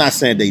 I'm not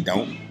saying they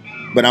don't,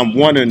 but I'm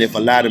wondering if a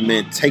lot of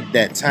men take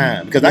that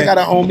time. Because I got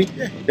a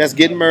homie that's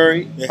getting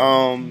married.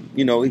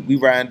 You know, we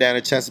riding down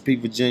to Chesapeake,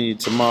 Virginia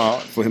tomorrow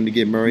for him to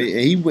get married.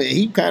 And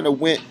he kind of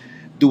went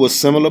through a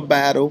similar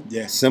battle,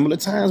 similar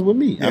times with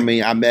me. I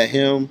mean, I met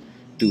him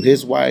through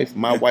his wife.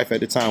 My wife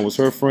at the time was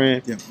her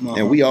friend.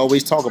 And we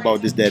always talk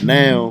about this, that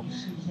now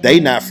they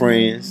not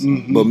friends,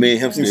 but me and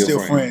him still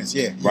friends.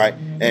 Right?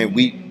 And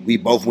we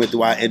both went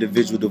through our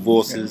individual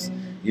divorces.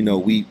 You know,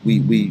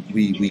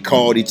 we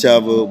called each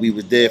other. We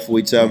was there for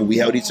each other. We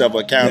held each other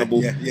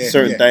accountable.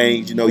 Certain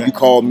things, you know, you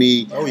call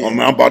me, I'm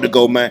about to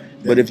go, man.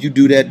 But if you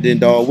do that, then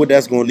dog, what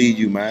that's gonna lead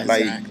you, man?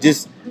 Like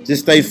just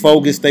stay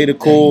focused, stay the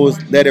course,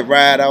 let it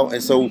ride out.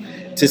 And so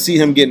to see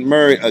him getting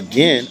married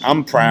again,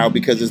 I'm proud,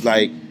 because it's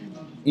like,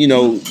 you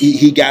know,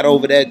 he got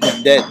over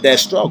that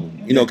struggle.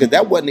 You know, because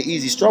that wasn't an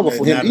easy struggle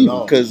for him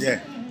either. Because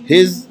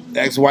his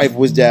ex-wife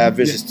was Jive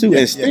Vicious too,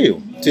 and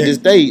still to this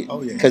day,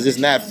 because it's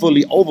not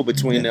fully over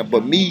between them.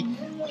 But me,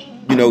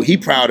 you know, he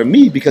proud of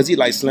me, because he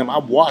like, Slim, I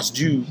watched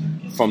you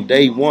from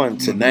day one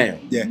to now.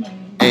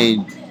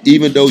 And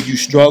even though you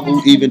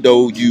struggled, even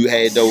though you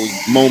had those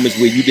moments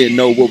where you didn't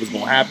know what was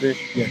going to happen,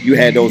 you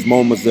had those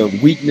moments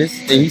of weakness.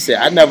 And he said,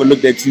 I never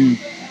looked at you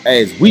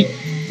as weak,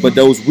 but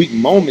those weak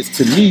moments,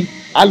 to me,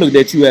 I looked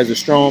at you as a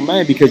strong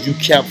man, because you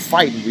kept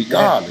fighting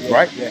regardless,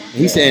 right? And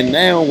he said,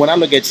 now, when I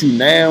look at you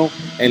now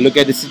and look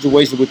at the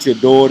situation with your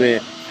daughter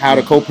and how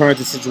the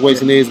co-parenting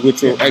situation is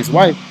with your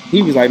ex-wife,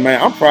 he was like, man,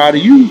 I'm proud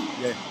of you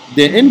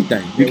than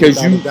anything,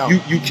 because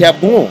you kept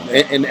going.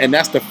 And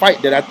that's the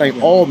fight that I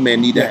think all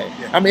men need to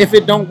have. I mean, if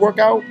it don't work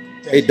out,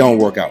 it don't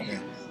work out.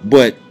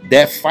 But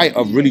that fight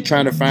of really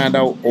trying to find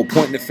out, or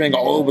pointing the finger,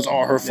 oh, it was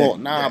all her fault.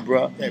 Nah,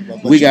 bro.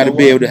 We got to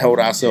be able to hold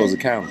ourselves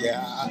accountable.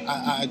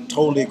 I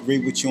totally agree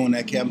with you on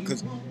that, Kevin,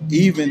 because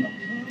even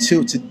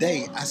till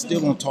today, I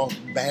still don't talk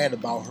bad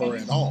about her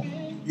at all.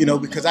 You know,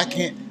 because I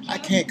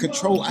can't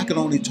control. I can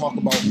only talk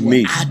about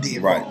what I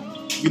did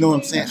wrong. You know what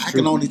I'm saying? I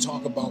can only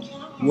talk about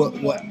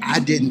what I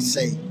didn't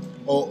say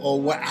or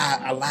what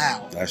I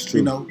allowed. That's true.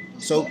 You know,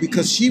 so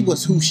because she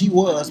was who she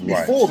was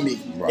before me,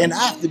 and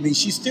after me,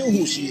 she's still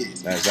who she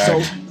is.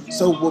 Exactly.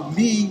 So with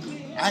me,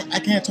 I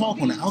can't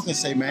talk on that. I can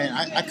say, man,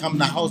 I come in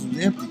the house with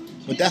empty,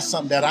 but that's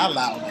something that I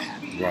allowed to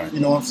happen. Right. You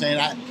know what I'm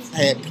saying?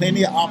 had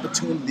plenty of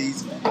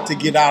opportunities to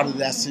get out of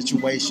that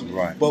situation.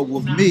 Right. But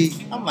with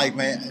me, I'm like,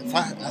 man, if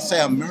I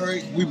say I'm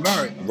married, we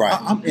married. Right.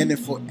 I'm in it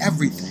for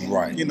everything.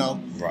 Right. You know.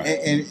 Right.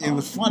 And it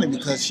was funny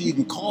because she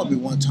even called me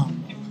one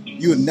time.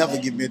 You would never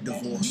give me a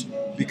divorce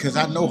because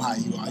I know how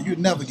you are. You'd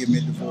never give me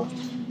a divorce.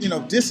 You know,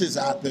 this is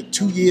after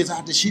 2 years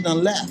after she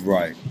done left.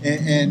 Right.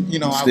 And you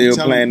know, I Still was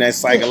telling playing that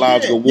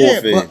psychological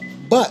warfare. Yeah,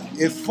 but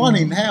it's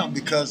funny now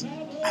because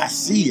I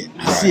see it.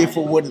 I see it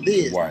for what it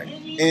is. Right.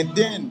 And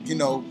then, you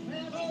know,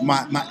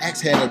 my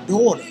ex had a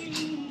daughter,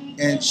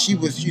 and she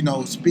was, you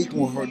know, speaking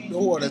with her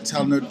daughter,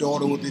 telling her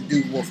daughter what to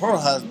do with her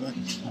husband.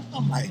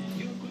 I'm like,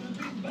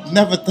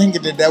 never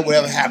thinking that would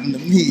ever happen to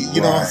me.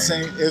 You know what I'm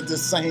saying? It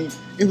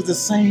was the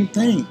same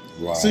thing.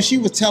 Right. So she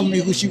was telling me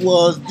who she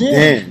was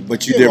then.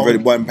 But you really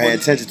wasn't paying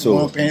attention to it.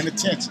 Wasn't paying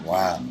attention.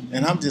 Wow.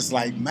 And I'm just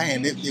like,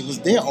 man, it was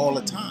there all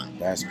the time.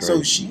 That's crazy.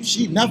 So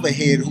she never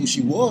hid who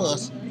she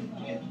was.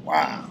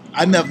 Wow.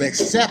 I never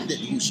accepted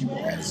who she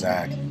was.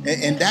 Exactly.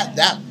 And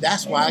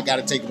that's why I got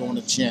to take it on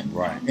the chin.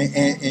 Right.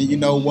 And you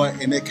know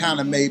what? And it kind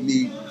of made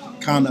me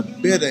kind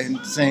of bitter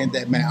in saying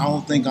that, man, I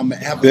don't think I'm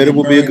ever. Bitter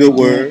would be a good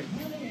word.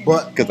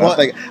 Because I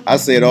think I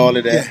said all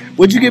of that. Yeah.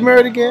 Would you get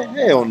married again?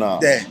 Hell no.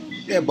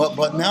 Yeah,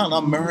 but now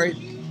I'm married,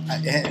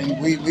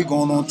 and we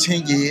going on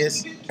 10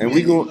 years. And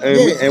we gonna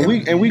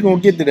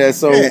get to that.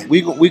 So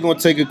we gonna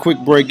take a quick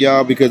break,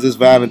 y'all, because it's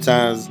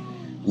Valentine's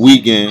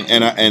weekend,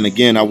 and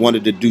again, I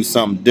wanted to do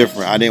something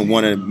different. I didn't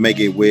want to make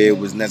it where it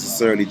was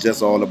necessarily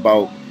just all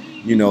about,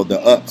 you know, the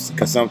ups,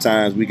 because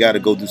sometimes we got to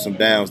go through some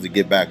downs to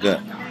get back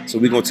up. So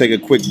we're gonna take a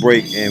quick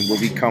break, and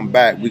when we come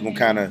back, we're gonna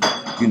kind of,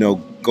 you know,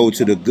 go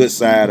to the good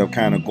side of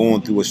kind of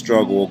going through a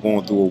struggle or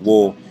going through a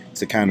war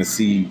to kind of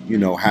see, you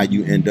know, how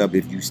you end up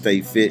if you stay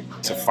fit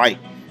to fight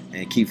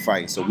and keep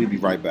fighting. So we'll be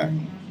right back.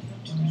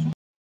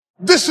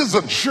 This is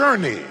a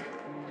journey.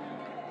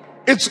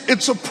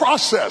 It's a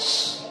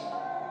process.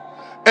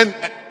 And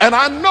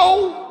I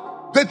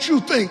know that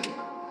you think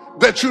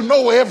that you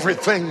know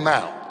everything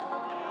now.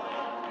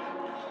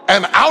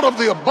 And out of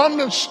the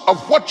abundance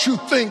of what you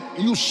think,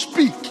 you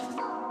speak.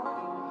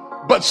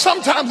 But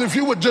sometimes if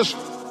you would just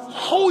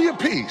hold your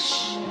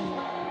peace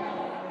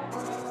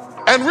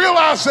and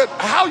realize that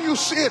how you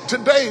see it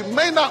today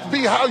may not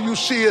be how you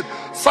see it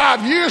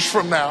 5 years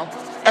from now,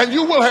 and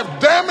you will have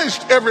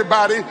damaged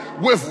everybody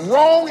with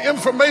wrong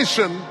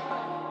information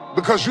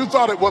because you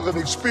thought it was an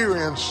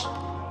experience,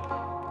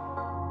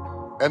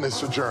 and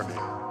it's a journey.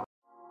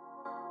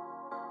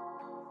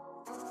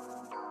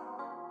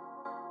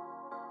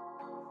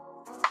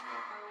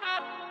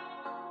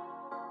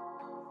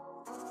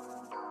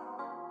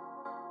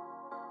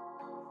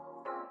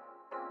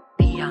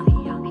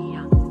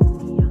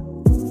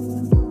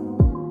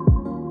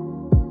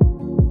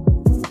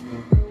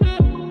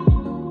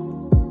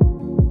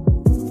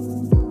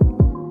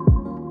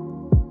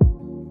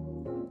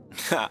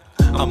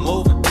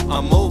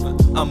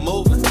 I'm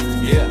moving,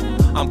 yeah.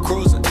 I'm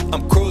cruising,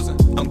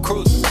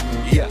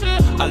 yeah.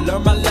 I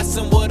learned my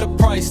lesson, what a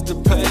price to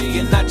pay.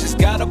 And I just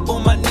got up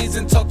on my knees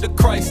and talked to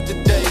Christ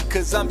today.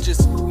 Cause I'm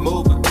just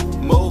moving,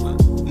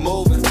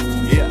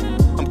 yeah.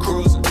 I'm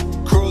cruising,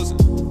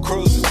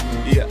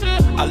 yeah.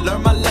 I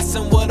learned my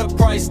lesson, what a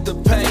price to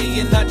pay.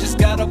 And I just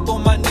got up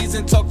on my knees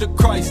and talked to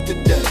Christ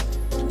today.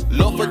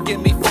 Lord,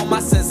 forgive me for my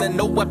sins, and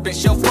no weapon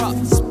shall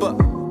prosper.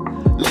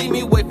 Leave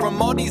me away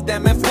from all these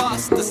damn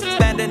imposters.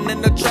 Standing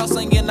in the trial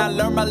saying I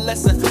learned my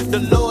lesson. The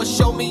Lord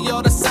showed me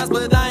all the signs,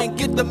 but I ain't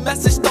get the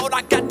message. Thought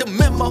I got the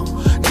memo.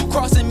 You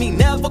crossing me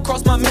never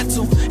crossed my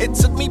mental. It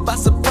took me by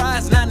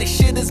surprise, now this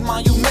shit is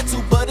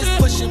monumental. But it's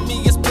pushing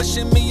me,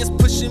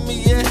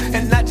 yeah.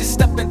 And I just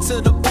step into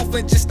the booth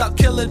and just start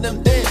killing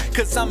them dead.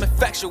 Cause I'm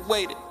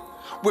infatuated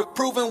with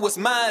proving what's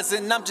mine,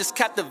 and I'm just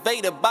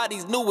captivated by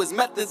these newest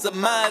methods of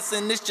mine.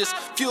 And it's just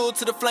fuel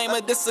to the flame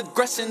of this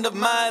aggression of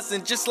mine.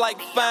 And just like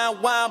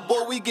fine wine,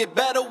 boy, we get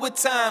better with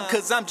time.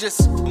 Cause I'm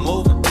just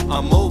moving,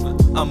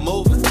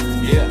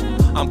 yeah.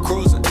 I'm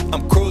cruising,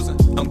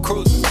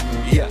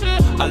 yeah.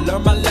 I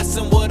learned my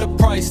lesson, what a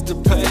price to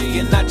pay.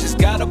 And I just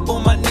got up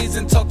on my knees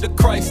and talked to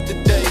Christ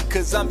today.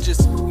 Cause I'm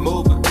just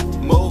moving,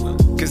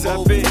 cause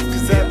I be,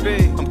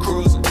 I'm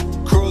cruising,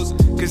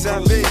 cause I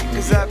be,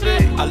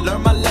 I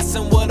learned my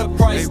lesson, what a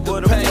price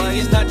to pay.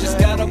 And I just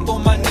got up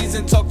on my knees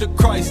and talked to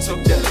Christ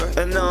today.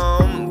 And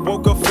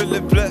woke up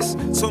feeling blessed.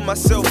 Told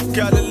myself,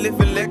 gotta live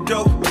and let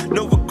go.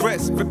 No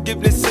regrets,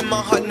 forgiveness in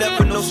my heart,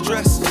 never no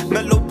stress.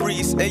 Mellow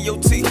breeze,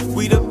 AOT,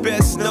 we the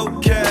best, no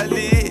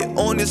Cali.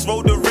 On this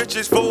road to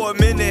riches for a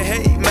minute,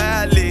 hey,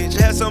 mileage.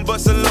 Had some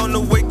bust along the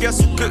way,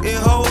 guess who couldn't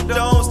hold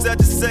on. Sad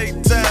to say,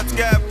 times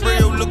got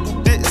real, look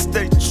who didn't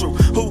stay true.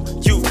 Who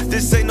you?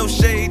 This ain't no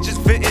shade,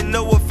 just venting,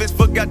 no offense.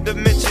 Forgot to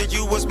mention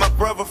you was my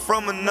brother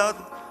from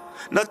another.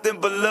 Nothing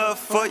but love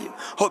for you.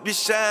 Hope you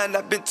shine.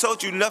 I've been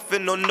told you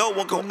nothing or no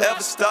one gon'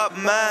 ever stop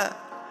mine.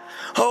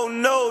 Oh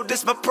no,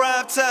 this my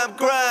prime time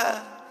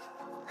grind.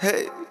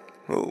 Hey,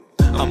 oh.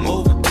 I'm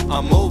moving,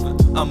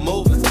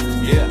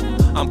 yeah.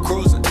 I'm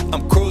cruising,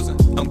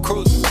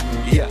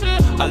 yeah.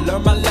 I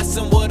learned my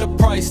lesson, what a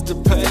price to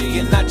pay.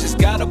 And I just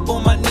got up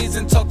on my knees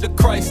and talked to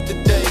Christ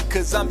today.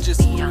 cause I'm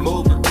just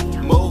moving.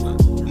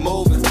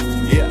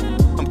 Yeah,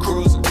 I'm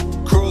cruising.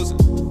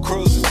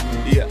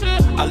 Yeah,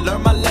 I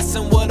learned my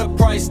lesson, what a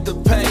price to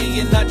pay.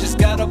 And I just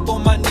got up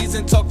on my knees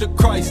and talked to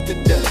Christ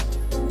today.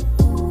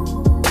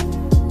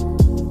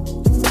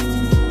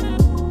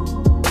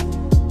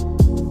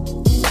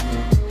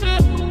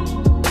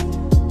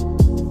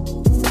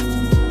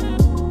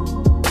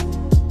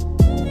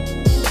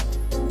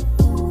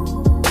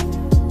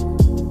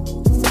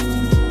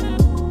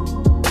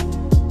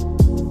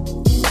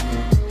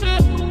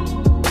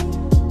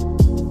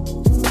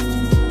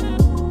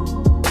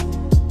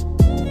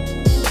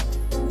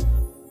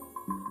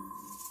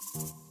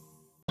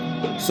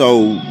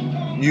 So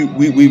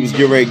we was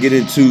getting ready to get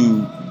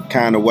into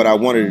kind of what I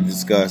wanted to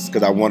discuss,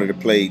 because I wanted to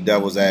play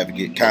devil's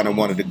advocate. Kind of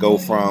wanted to go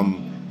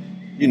from,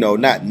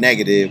 not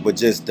negative, but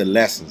just the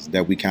lessons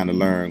that we kind of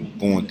learn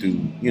going through,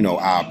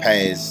 our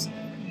past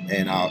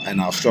and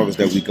our struggles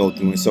that we go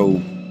through. And so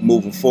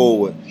moving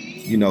forward,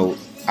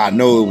 I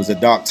know it was a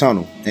dark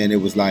tunnel, and it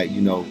was like,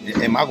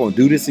 am I going to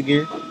do this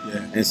again?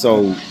 Yeah. And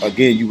so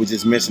again, you were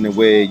just mentioning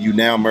where you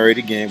now married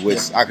again,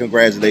 which I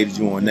congratulated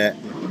you on that.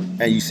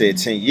 And you said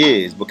 10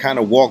 years, but kind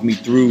of walk me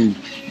through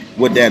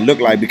what that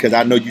looked like, because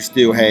I know you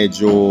still had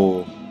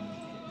your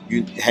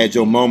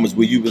moments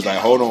where you was like,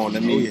 hold on,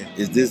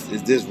 is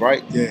this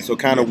right? Yeah. So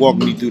kind of walk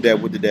me through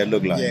that. What did that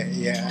look like?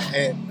 Yeah.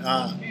 And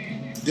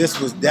this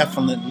was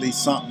definitely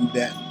something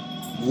that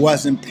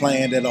wasn't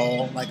planned at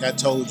all. Like I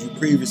told you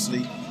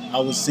previously, I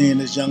was seeing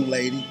this young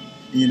lady,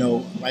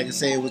 like I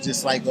say, it was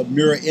just like a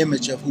mirror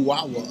image of who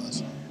I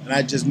was. And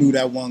I just knew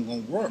that wasn't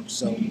going to work.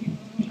 So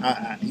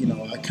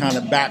I kind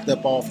of backed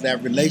up off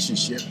that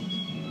relationship.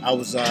 I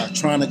was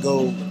trying to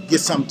go get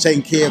something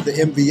taken care of the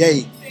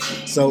MVA.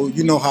 So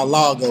you know how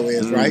Largo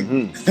is, right?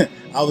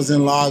 I was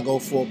in Largo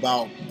for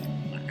about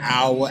an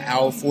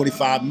hour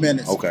 45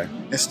 minutes. Okay.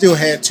 And still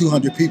had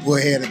 200 people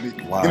ahead of me.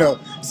 Wow.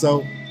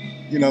 So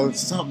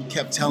something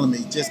kept telling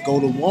me, just go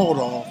to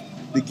Waldorf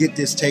to get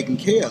this taken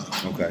care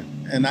of. Okay.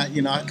 And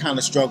I kind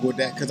of struggled with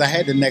that because I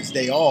had the next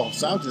day off.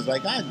 So I was just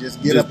like, I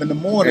just get up in the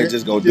morning and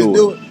just go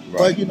do it.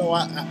 Right.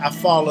 But I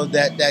followed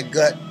that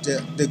gut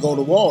to go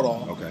to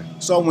Waldorf. Okay.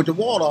 So I went to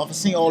Waldorf and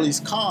seen all these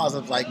cars. I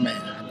was like,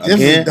 man, this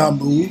is a dumb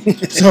move.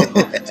 So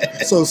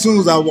as soon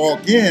as I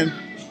walked in,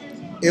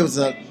 it was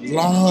a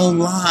long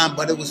line,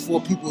 but it was for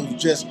people who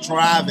just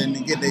driving to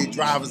get their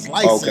driver's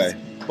license. Okay.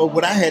 But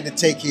what I had to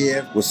take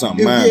care of was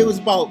something. It was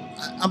about,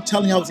 I'm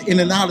telling you, I was in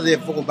and out of there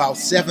for about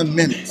 7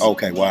 minutes.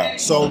 Okay, wow.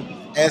 So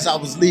as I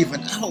was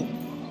leaving out,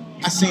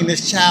 I seen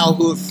this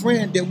childhood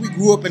friend that we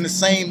grew up in the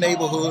same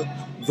neighborhood.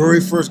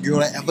 Very first girl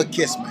I ever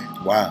kissed,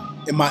 man. Wow.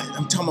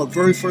 I'm talking about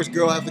very first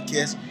girl I ever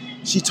kissed.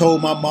 She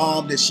told my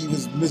mom that she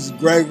was Mrs.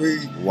 Gregory.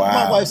 Wow.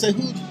 My wife said,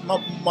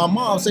 my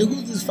mom said,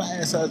 who's this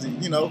fast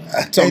husband?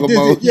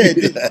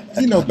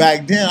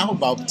 Back then, I was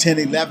about 10,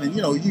 11.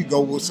 You go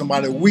with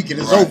somebody a week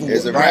and it's over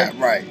with, right?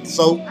 Right.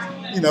 So,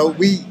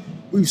 we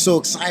were so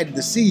excited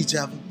to see each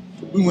other.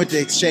 We went to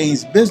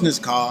exchange business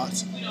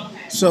cards.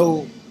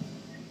 So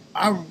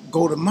I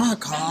go to my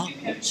car,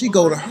 she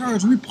go to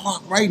hers. We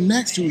park right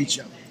next to each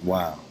other.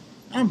 Wow.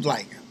 I'm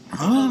like,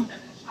 huh?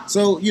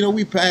 So,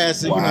 we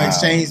passed and,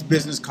 exchanged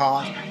business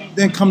cards.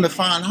 Then come to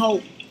find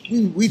out,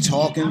 we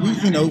talking.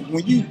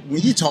 When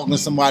you talking to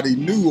somebody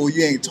new or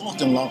you ain't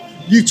talking long,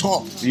 you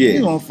talk. Yeah.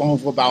 You on the phone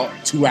for about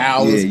 2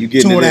 hours, you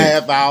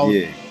 2.5 hours.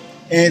 Yeah.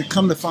 And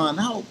come to find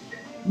out,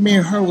 me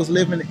and her was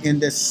living in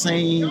the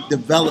same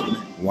development.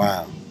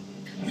 Wow.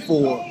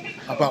 For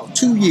about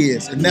 2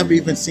 years and never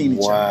even seen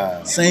each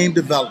other. Same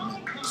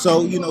development.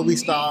 So, we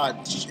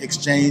started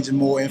exchanging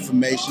more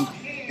information.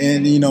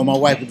 And, my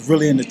wife was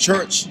really in the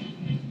church.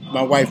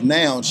 My wife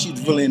now,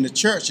 she's really in the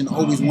church and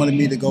always wanted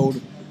me to go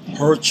to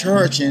her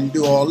church and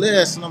do all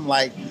this. And I'm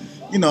like,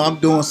 I'm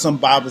doing some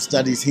Bible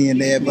studies here and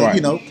there. But,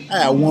 I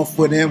had 1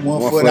 foot in, one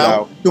foot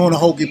out, doing a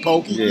hokey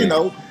pokey,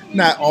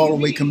 not all the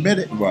way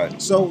committed.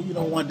 Right. So,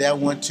 one day I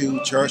went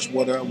to church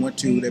with her. I went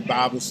to their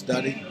Bible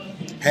study,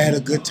 had a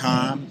good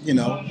time,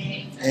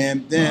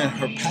 And then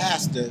her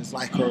pastor is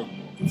like her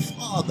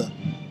father.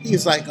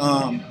 He's like,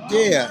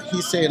 he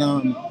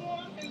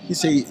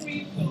said,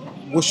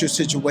 what's your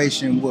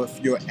situation with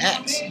your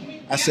ex?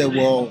 I said,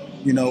 well,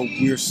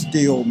 we're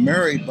still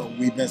married, but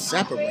we've been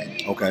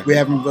separated. Okay. We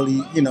haven't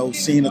really,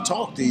 seen or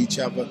talked to each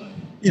other.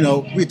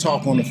 We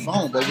talk on the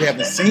phone, but we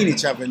haven't seen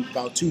each other in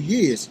about 2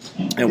 years.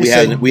 And we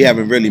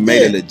haven't really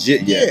made it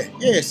legit yet.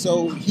 Yeah.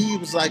 So he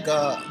was like,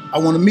 I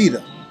want to meet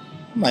her.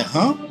 I'm like,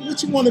 huh?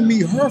 What you want to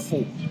meet her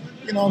for?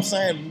 You know what I'm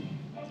saying?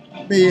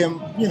 We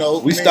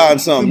starting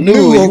something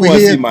new. You want to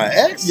see my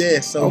ex? Yeah.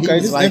 So he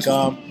was like,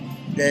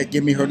 Dad,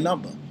 give me her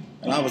number.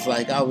 And I was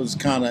like,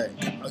 kind of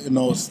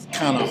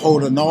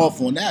holding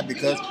off on that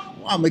because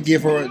I'm gonna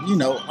give her, I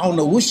don't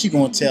know what she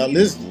gonna tell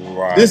this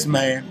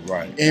man.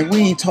 Right. And we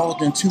ain't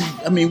talking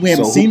we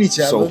haven't seen each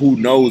other. So who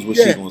knows what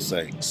she gonna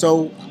say?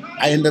 So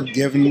I ended up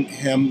giving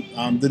him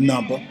the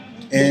number,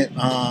 and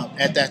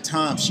at that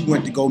time she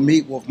went to go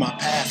meet with my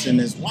pastor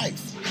and his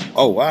wife.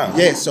 Oh wow.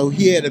 Yeah. So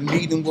he had a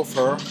meeting with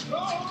her,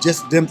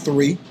 just them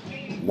three.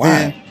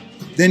 Wow.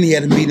 Then he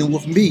had a meeting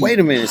with me. Wait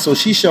a minute. So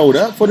she showed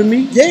up for the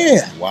meeting?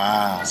 Yeah.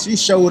 Wow. She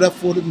showed up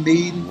for the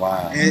meeting.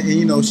 Wow. And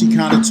you know, she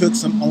kind of took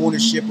some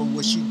ownership of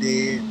what she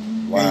did.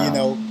 Wow. And, you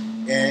know,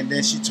 and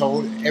then she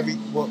told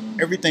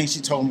everything she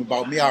told me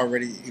about me, I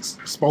already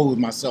exposed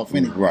myself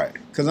anyway. Right.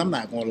 Because I'm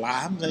not going to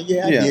lie. I'm like,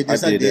 I did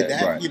this, I did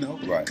that. Right. You know,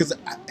 Right. because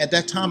at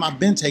that time I've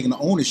been taking the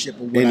ownership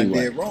of what I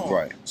did wrong.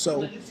 Right.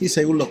 So he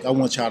said, well, look, I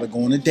want y'all to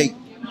go on a date.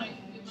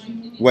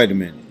 Wait a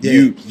minute.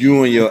 Yeah.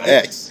 You and your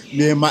ex.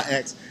 Me and my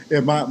ex.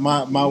 And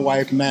my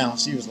wife now,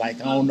 she was like,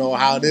 I don't know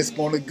how this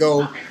going to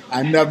go.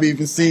 I never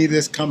even seen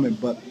this coming.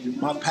 But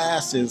my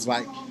pastor is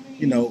like,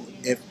 you know,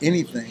 if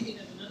anything,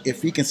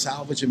 if he can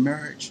salvage a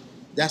marriage,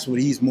 that's what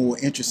he's more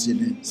interested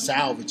in,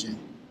 salvaging,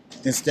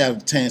 instead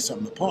of tearing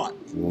something apart.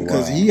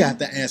 Because he had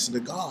to answer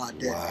to God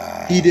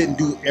that he didn't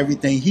do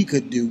everything he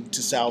could do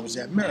to salvage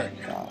that marriage.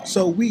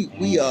 So we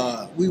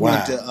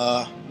went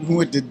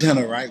to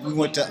dinner, right? We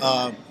went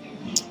to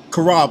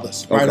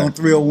Carrabba's, right on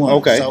 301.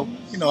 Okay. So,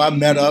 you know, I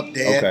met up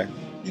there. Okay.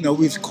 You know,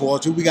 we was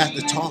cordial. We got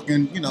to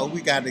talking. You know,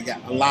 we got to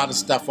get a lot of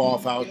stuff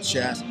off our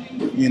chest.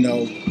 You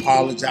know,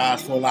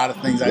 apologize for a lot of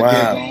things I did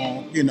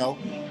wrong. You know,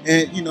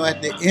 and you know,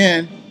 at the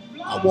end,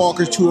 I walk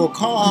her to her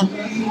car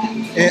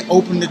and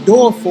open the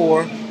door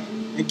for her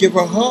and give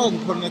her a hug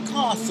and put her in the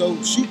car.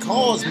 So she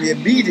calls me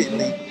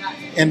immediately,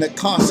 and the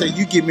car said,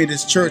 "You give me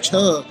this church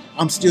hug,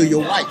 I'm still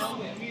your wife."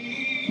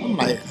 I'm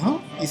like, huh?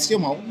 You still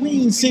my? We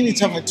ain't seen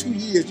each other in 2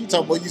 years. You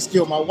talking about you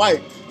still my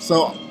wife?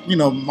 So you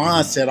know,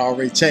 mindset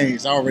already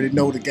changed. I already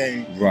know the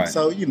game. Right.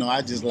 So you know,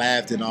 I just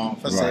laughed it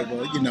off. I said,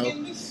 well, you know,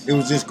 it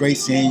was just great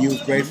seeing you. It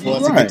was great for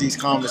us to get these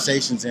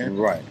conversations in.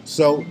 Right.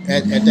 So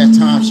at that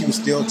time, she was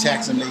still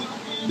texting me.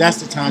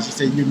 That's the time she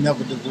said, "You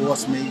never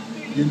divorce me.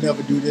 You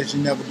never do this.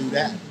 You never do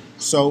that."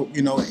 So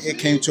you know, it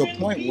came to a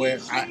point where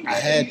I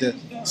had to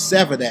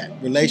sever that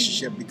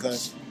relationship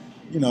because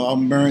you know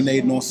I'm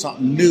marinating on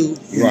something new.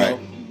 You know?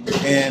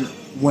 And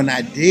when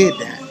I did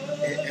that,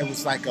 it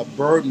was like a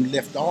burden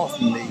lift off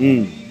of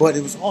me, but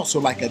it was also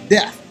like a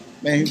death.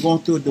 Man, going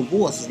through a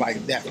divorce is like a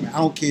death, man. I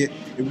don't care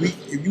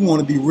if you want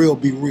to be real,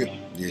 be real.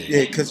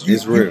 Yeah, because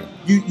it's real.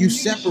 You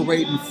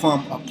separating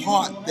from a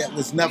part that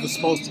was never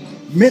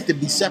meant to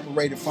be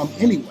separated from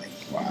anyway.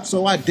 Wow.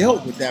 So I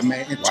dealt with that,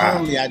 man.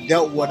 Internally, I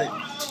dealt with it.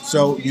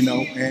 So you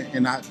know,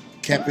 and I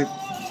kept it,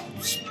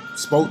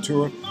 spoke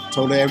to her,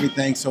 told her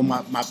everything. So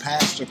my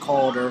pastor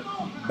called her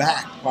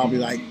back probably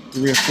like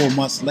 3 or 4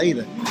 months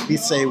later. He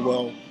said,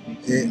 well,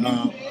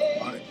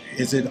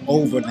 is it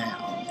over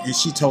now? And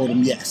she told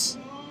him yes.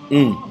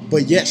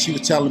 But yet she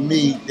was telling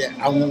me that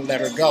I won't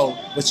let her go.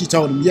 But she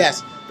told him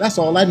yes. That's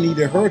all I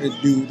needed her to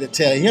do to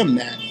tell him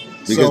that.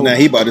 Because now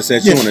he about to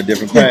set you on a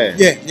different path.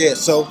 Yeah.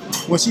 So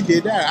when she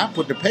did that, I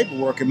put the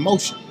paperwork in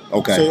motion.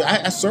 Okay. So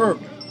I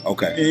served her.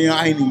 Okay. And, you know,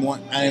 I didn't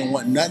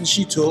want nothing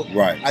she took.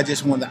 Right. I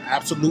just wanted the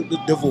absolute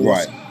divorce.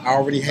 Right. I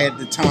already had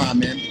the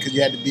time in because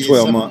you had to be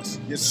 12 months.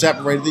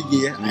 Separated a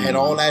year. I had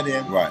all that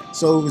in. Right.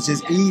 So it was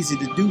just easy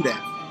to do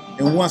that.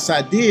 And once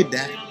I did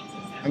that,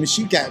 I mean,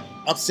 she got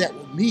upset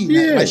with me.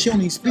 Yeah. Like she don't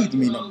even speak to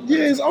me no more.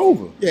 Yeah, it's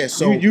over. Yeah.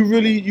 So you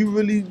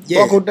really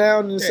buckled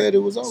down and said it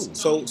was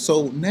over.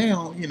 So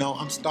now, you know,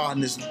 I'm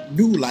starting this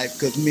new life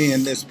because me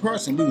and this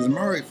person, we was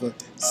married for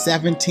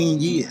 17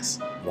 years.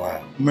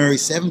 Wow. Married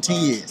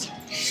 17 years.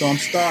 So I'm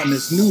starting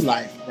this new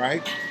life,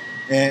 right?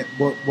 And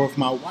with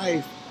my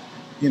wife,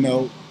 you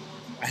know,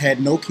 I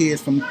had no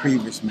kids from the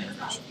previous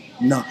marriage.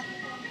 None.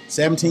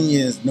 17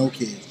 years, no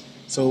kids.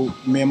 So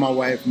me and my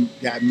wife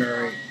got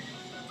married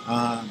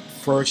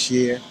first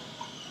year.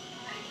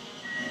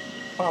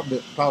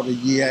 Probably a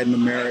year in the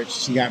marriage,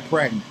 she got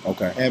pregnant.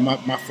 Okay. And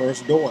my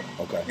first daughter.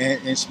 Okay.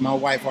 And my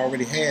wife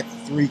already had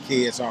 3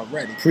 kids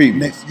already.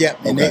 Previous.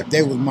 And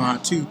they was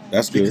mine too.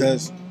 That's good.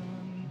 Because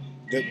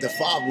the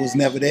father was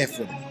never there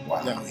for them. Wow.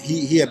 You know,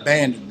 he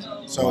abandoned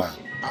them. So wow.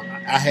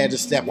 I had to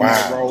step in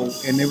that role,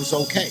 and it was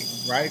okay,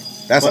 right?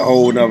 That's a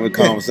whole nother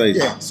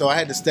conversation. Yeah, so I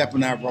had to step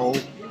in that role,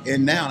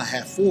 and now I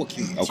have 4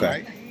 kids,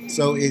 right?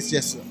 So it's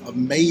just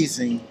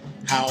amazing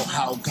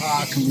how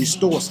God can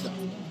restore stuff.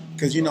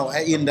 Because, you know,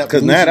 I ended up...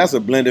 Because now that's a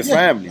blended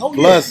family. Oh,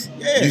 plus,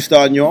 you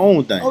starting your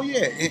own thing. Oh,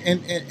 yeah.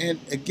 And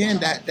again,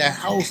 that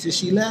house that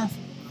she left,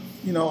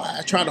 you know,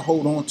 I tried to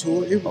hold on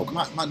to it.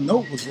 My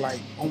note was like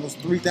almost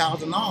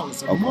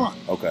 $3,000 a month.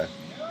 Okay.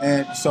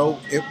 And so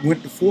it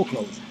went to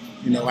foreclosure.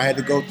 You know, I had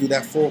to go through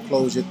that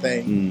foreclosure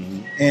thing.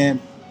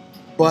 Mm-hmm.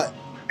 But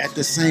at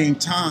the same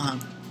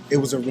time, it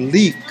was a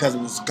relief because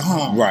it was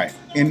gone. Right.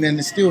 And then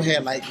it still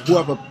had like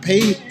whoever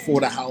paid for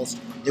the house,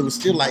 it was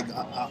still like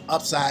a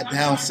upside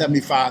down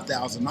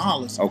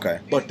 $75,000. Okay.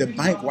 But the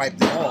bank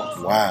wiped it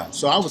off. Wow.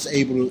 So I was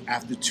able to,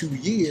 after 2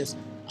 years,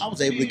 I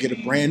was able to get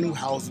a brand new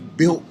house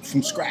built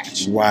from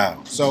scratch.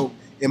 Wow. So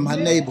in my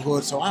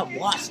neighborhood, so I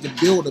watched the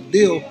builder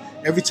build.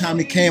 Every time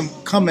he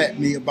come at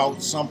me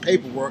about some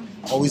paperwork,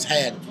 I always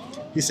had it.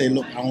 He said,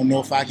 look, I don't know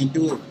if I can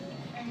do it.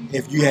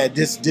 If you had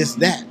this,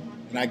 that.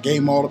 And I gave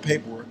him all the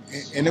paperwork.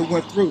 And it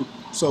went through.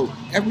 So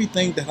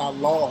everything that I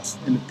lost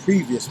in the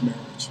previous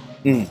marriage,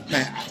 man,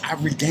 I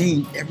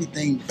regained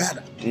everything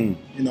better. You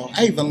know,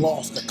 I even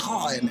lost the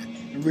car in it.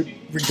 and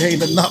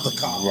regained another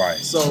car. Right.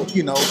 So,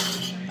 you know,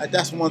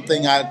 that's one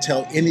thing I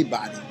tell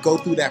anybody. Go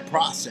through that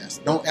process.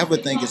 Don't ever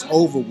think it's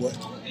over with,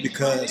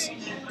 because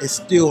it's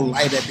still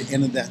light at the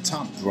end of that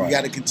tunnel. Right. You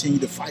got to continue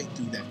to fight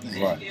through that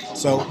thing. Right.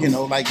 So, you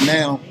know, like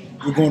now,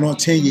 we're going on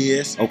 10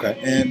 years. Okay.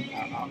 And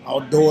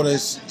our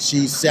daughter's,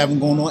 she's 7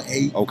 going on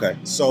 8. Okay.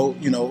 So,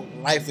 you know,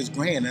 life is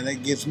grand, and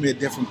it gives me a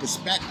different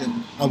perspective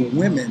of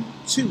women,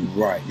 too.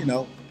 Right. You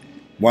know.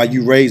 While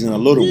you raising a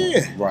little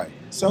Yeah. one. Right.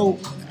 So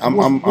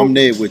I'm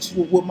there with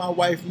you. With my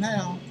wife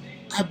now,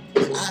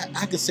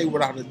 I can say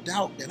without a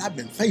doubt that I've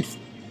been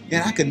faithful,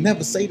 and I could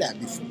never say that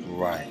before.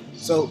 Right.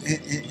 So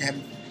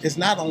and it's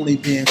not only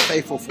being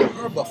faithful for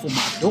her, but for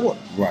my daughter.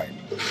 Right.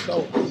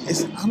 So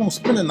I don't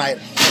spend the night.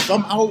 If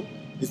I'm out,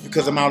 it's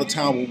because I'm out of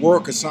town with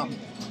work or something,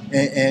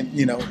 and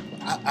you know,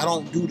 I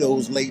don't do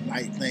those late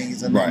night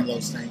things and none of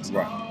those things.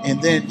 Right.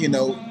 And then, you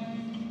know,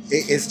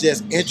 it's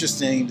just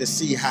interesting to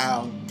see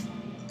how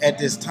at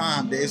this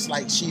time that it's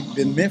like she's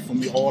been meant for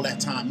me all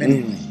that time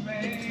anyway.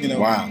 You know,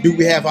 Wow. do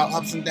we have our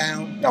ups and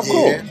downs? Of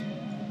course.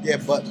 Yeah,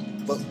 but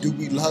do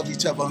we love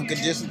each other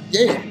unconditionally?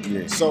 Yeah.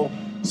 Yeah. So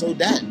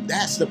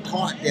that's the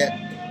part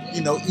that,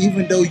 you know,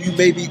 even though you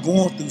may be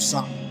going through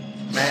something,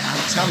 man,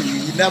 I'm telling you,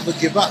 you never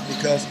give up,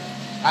 because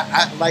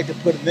I like to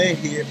put it in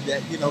here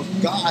that, you know,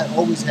 God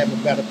always have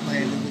a better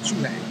plan than what you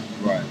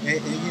have. Right.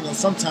 And you know,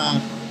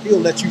 sometimes He'll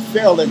let you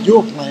fail at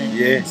your plan,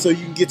 Yeah. so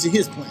you can get to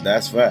His plan.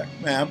 That's fact.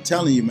 Man, I'm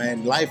telling you,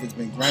 man, life has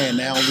been grand.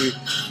 Now we're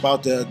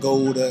about to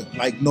go to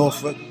like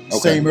Norfolk, Okay.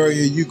 same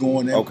area you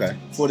going in, Okay.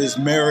 for this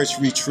marriage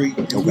retreat.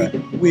 And Okay.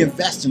 we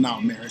invest in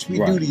our marriage. We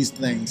do Right. these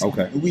things.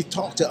 Okay. And we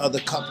talk to other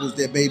couples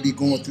that may be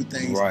going through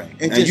things. Right.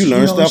 And just, you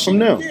learn know, stuff from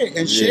them. Yeah,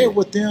 and Yeah. share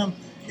with them.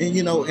 And,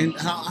 you know, and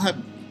I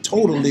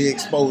totally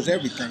expose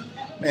everything,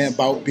 man,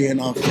 about being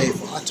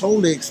unfaithful. I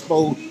totally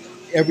expose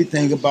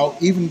everything about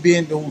even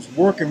being those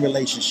working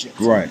relationships.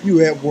 Right.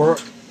 You at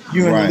work,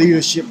 you in Right. a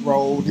leadership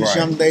role, this Right.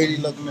 young lady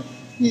looking at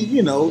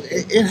you know,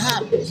 it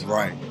happens.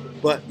 Right.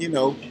 But, you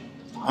know,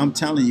 I'm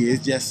telling you,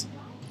 it's just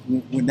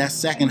when that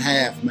second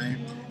half, man,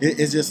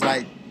 it's just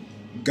like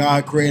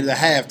God created a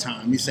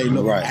halftime. He say,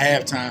 look, Right.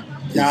 halftime,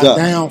 It's y'all up.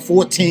 down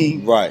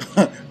 14. Right.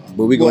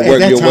 But we gonna Well,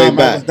 work at that your time, way I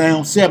was back.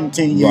 down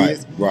 17 Right,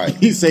 years. right.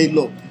 He say,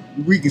 look,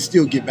 we can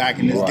still get back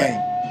in this Right. game.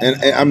 And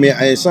I mean,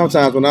 and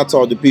sometimes when I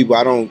talk to people,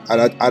 I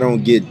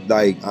don't get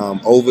like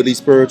overly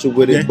spiritual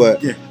with it, Yeah,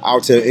 but yeah. I'll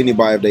tell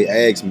anybody if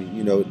they ask me,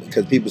 you know,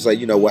 because people say,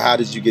 you know, well, how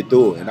did you get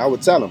through it? And I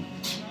would tell them,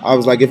 I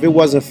was like, if it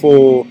wasn't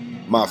for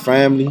my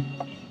family,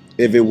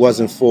 if it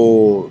wasn't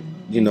for,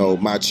 you know,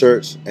 my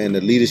church and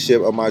the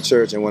leadership of my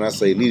church, and when I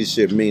say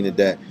leadership, meaning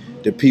that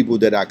the people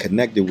that I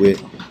connected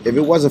with, if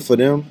it wasn't for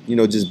them, you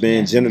know, just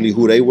being generally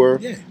who they were,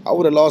 Yeah. I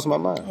would have lost my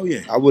mind. Oh,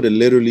 yeah. I would have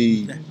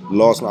literally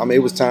lost my. I mean,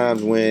 it was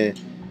times when,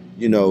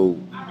 you know,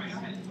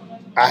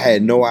 I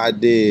had no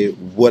idea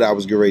what I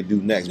was getting ready to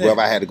do next. Yeah.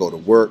 Whether I had to go to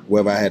work,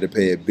 whether I had to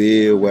pay a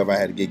bill, whether I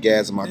had to get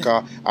gas in my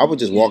car, I was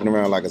just walking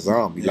around like a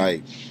zombie. Yeah.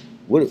 Like,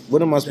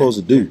 what am I supposed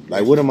to do?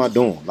 Like, what am I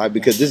doing? Like,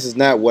 because this is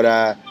not what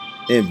I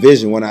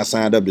envisioned when I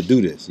signed up to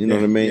do this. You know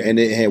what I mean? Yeah. And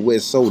it had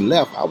went so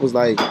left. I was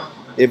like,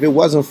 if it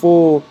wasn't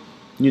for,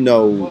 you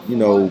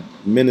know,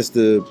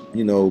 Minister,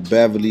 you know,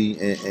 Beverly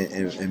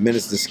and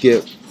Minister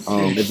Skip,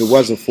 if it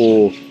wasn't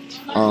for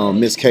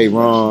Miss K.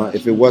 Ron,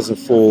 if it wasn't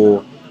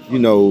for, you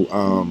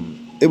know,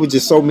 it was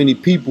just so many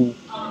people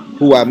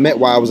who I met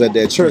while I was at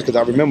that church, because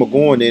I remember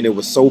going there and it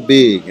was so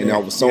big and I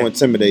was so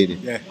intimidated.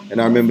 Yeah. And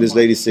I remember this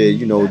lady said,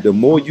 you know, the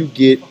more you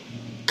get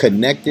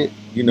connected,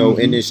 you know,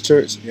 in this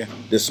church, Yeah.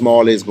 the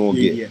smaller it's going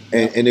to Yeah,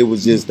 get. And it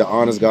was just the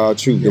honest God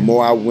truth. Yeah. The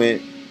more I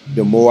went,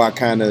 the more I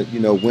kind of, you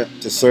know,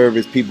 went to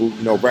service, people,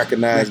 you know,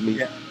 recognized me.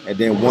 Yeah. And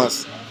then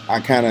once I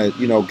kind of,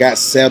 you know, got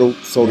settled,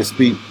 so to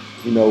speak,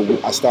 you know,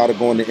 I started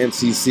going to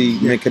MCC,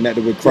 been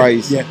connected with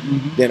Christ. Yeah.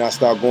 Mhm. Then I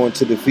started going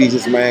to the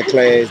Ephesians Man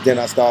class. Then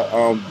I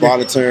started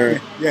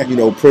volunteering, Yeah. you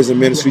know, prison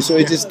ministry. So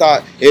Yeah. it just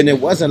started, and it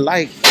wasn't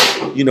like,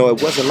 you know,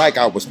 it wasn't like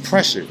I was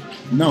pressured.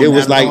 No, It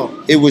was not at like, all.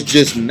 it was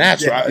just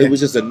natural. Yeah, yeah. It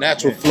was just a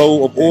natural Yeah.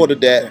 flow of order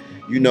that, Yeah.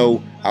 you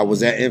know, I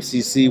was at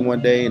MCC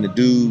one day and the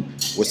dude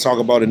was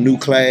talking about a new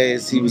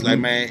class. He was like,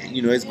 Mm-hmm. man,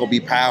 you know, it's going to be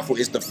powerful.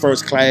 It's the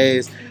first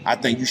class. I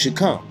think you should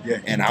come. Yeah.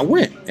 And I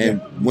went and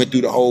went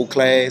through the whole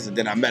class. And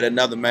then I met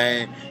another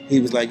man.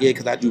 He was like, yeah,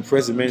 because I do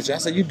prison ministry. I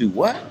said, you do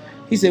what?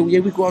 He said, well, yeah,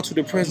 we go out to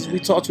the prisons. We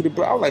talk to the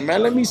bro. I was like,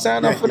 man, let me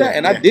sign up Yeah, for that. yeah,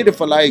 And I yeah. did it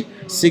for like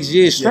 6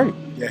 years straight.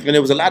 Yeah. And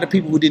there was a lot of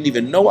people who didn't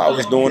even know I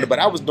was doing Yeah. it, but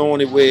I was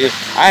doing it where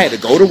I had to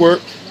go to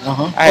work.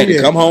 Uh-huh. I had Oh, to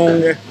yeah. come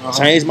home, Yeah. Uh-huh.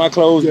 change my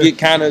clothes, Yeah. get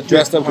kind of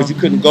dressed up because you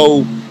Uh-huh. couldn't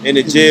go in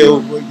the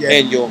jail Yeah.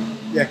 in your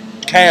Yeah.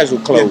 casual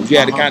clothes. You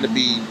had to Uh-huh. kind of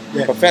be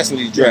Yeah.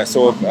 professionally dressed.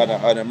 So if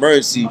an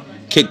emergency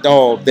kicked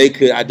off, they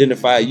could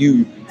identify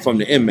you from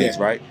the inmates,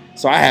 Yeah. right?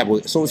 So I had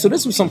so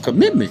this was some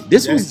commitment.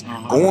 This Yeah. was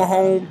Uh-huh. going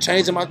home,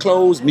 changing my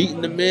clothes,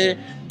 meeting the men,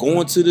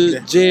 going to the Yeah.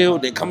 jail,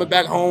 then coming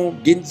back home,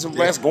 getting some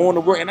rest, going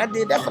to work, and I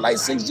did that for like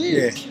 6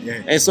 years. Yeah.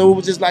 And so it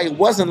was just like, it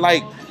wasn't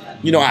like,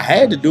 you know, I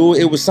had to do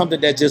it. It was something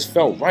that just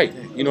felt right.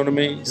 You know what I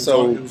mean? It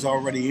So was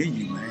already in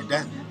you,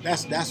 man.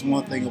 That's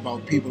one thing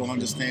about people to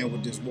understand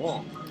with this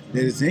walk.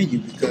 that is in you.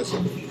 Because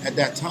at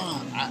that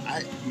time,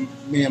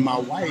 me and my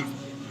wife,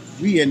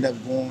 we end up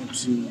going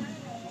to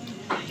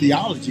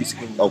theology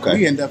school. Okay.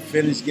 We end up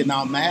getting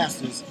our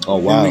masters. Oh,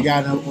 wow. And we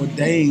got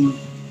ordained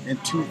in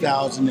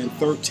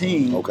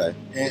 2013. Okay.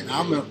 And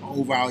I'm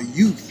over our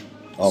youth.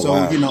 Oh, so,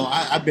 wow. you know,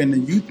 I've been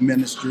in youth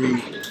ministry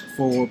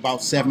for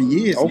about 7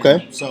 years now.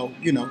 Okay. So,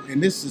 you know,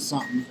 and this is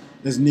something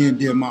that's near and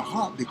dear to my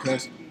heart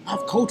because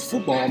I've coached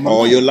football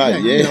all your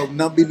life. Yeah. You know,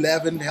 number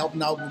 11,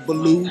 helping out with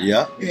Baloo.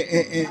 Yeah.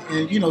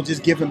 And, you know,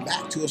 just giving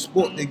back to a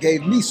sport that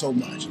gave me so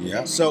much.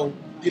 Yeah. So,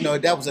 you know,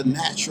 that was a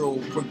natural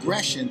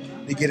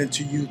progression to get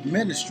into youth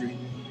ministry.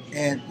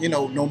 And, you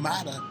know, no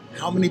matter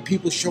how many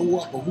people show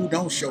up or who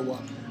don't show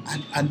up,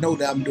 I know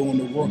that I'm doing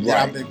the work that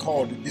I've been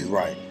called to do.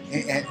 Right.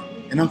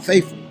 And I'm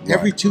faithful. Right.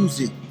 Every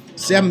Tuesday,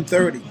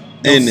 7:30.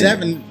 And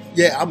 7,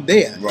 yeah, I'm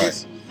there.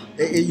 Right.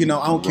 You know,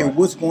 I don't care Right.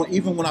 what's going.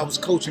 Even when I was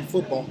coaching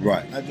football,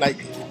 Right. I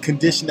like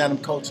condition that I'm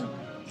coaching.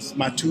 It's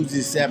my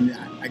Tuesday 7.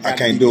 I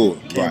can't do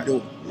it. Can't Right. do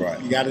it.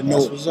 Right. You got to know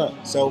That's it. what's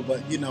up. So,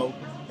 but you know,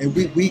 and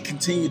we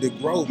continue to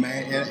grow,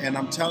 man. And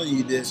I'm telling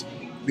you this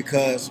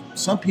because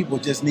some people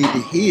just need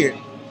to hear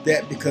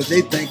that because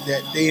they think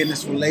that they in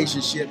this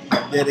relationship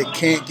that it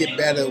can't get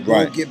better, Right.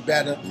 won't get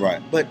better.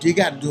 Right. But you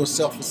got to do a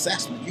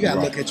self-assessment. You got to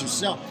Right. look at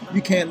yourself.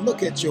 You can't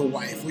look at your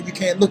wife or you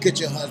can't look at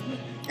your husband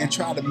and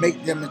try to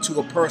make them into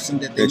a person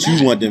that That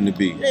you want them to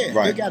be. Yeah,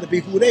 Right. they got to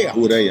be who they are.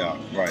 Who they are.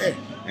 Right. Yeah.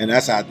 And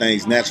that's how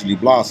things naturally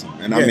blossom.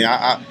 And I Yeah. mean,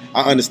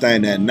 I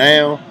understand that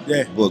now.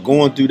 Yeah. But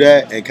going through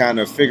that and kind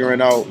of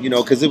figuring out, you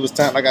know, because it was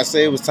time, like I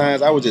said, it was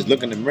times I would just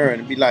look in the mirror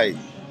and be like,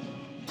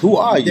 who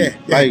are you? Yeah,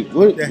 yeah, Like,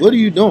 what yeah. are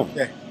you doing?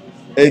 Yeah.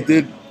 And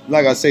then,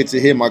 like I say, to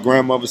hear my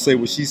grandmother say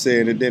what she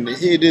said, and then to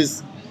hear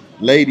this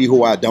lady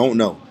who I don't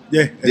know,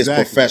 Yeah, this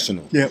exactly.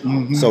 professional, Yeah,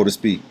 mhm. so to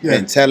speak, Yeah.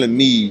 and telling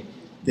me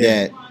Yeah.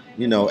 that,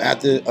 you know,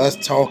 after us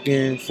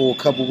talking for a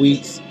couple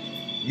weeks,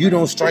 you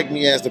don't strike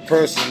me as the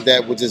person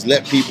that would just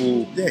let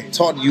people Yeah.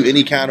 talk to you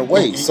any kind of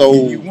way. And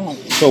So, you won't.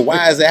 so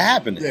why is that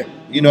happening? Yeah.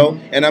 You know, Mhm.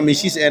 and I mean,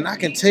 she said, and I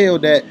can tell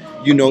that,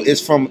 you know,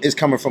 it's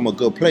coming from a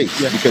good place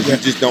Yeah. because Yeah.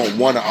 you just don't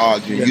want to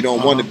argue. Yeah. You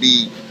don't want to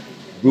be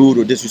rude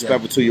or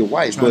disrespectful to your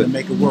wife. Trying but to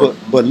make it work.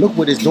 But look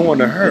what it's doing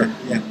to her.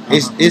 Yeah.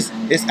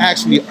 It's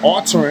actually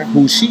altering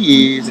who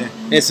she is Yeah.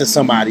 into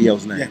somebody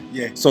else now. Yeah,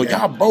 yeah, So yeah.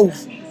 y'all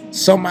both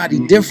somebody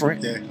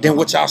different Yeah. than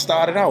what y'all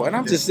started out. And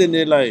I'm just sitting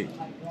there like,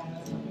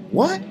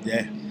 what?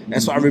 Yeah.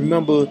 And so I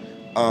remember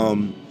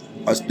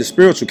the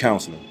spiritual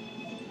counselor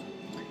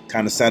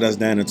kind of sat us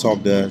down and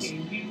talked to us.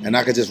 And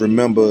I could just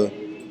remember,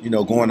 you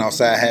know, going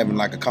outside, having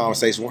like a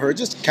conversation with her,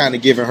 just kind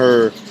of giving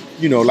her,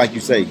 you know, like you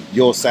say,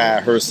 your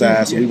side, her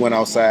side. So we went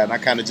outside and I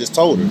kind of just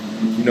told her,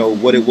 you know,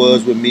 what it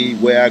was with me,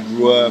 where I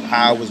grew up,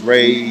 how I was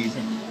raised,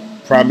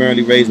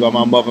 primarily raised by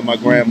my mother, my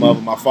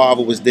grandmother. My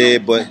father was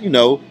dead, but, you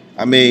know,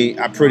 I mean,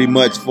 I pretty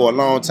much for a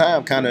long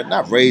time kind of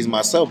not raised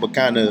myself, but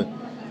kind of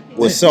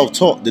was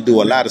self-taught to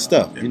do a lot of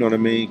stuff. You know what I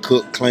mean?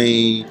 Cook,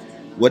 clean,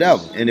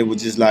 whatever. And it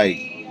was just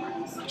like,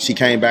 she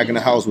came back in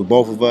the house with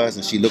both of us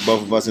and she looked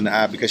both of us in the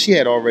eye because she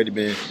had already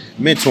been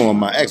mentoring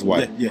my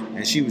ex-wife. Yeah, yeah.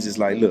 And she was just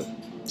like, look,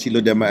 she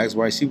looked at my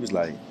ex-wife, she was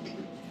like,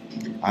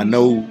 I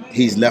know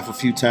he's left a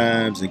few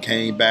times and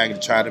came back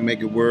and tried to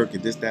make it work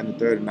and this, that, and the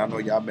third, and I know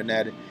y'all been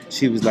at it.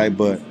 She was like,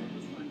 but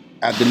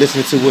after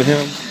listening to with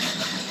him,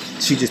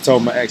 she just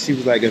told my ex, she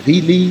was like, if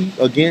he leave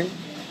again,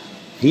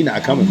 he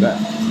not coming back.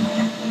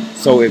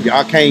 So if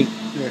y'all can't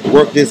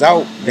work this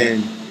out,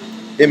 then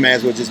it may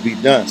as well just be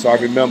done. So I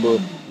remember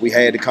we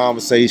had the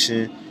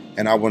conversation,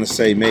 and I want to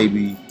say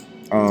maybe,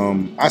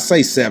 I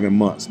say 7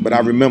 months, but I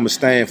remember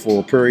staying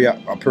for a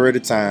period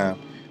of time.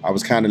 I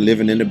was kind of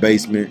living in the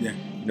basement,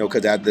 you know,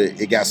 because after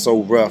it got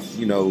so rough,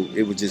 you know,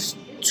 it was just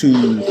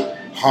too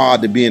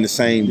hard to be in the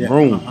same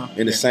room,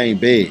 in the same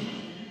bed.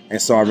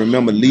 And so I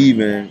remember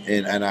leaving,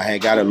 and I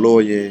had got a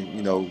lawyer,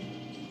 you know,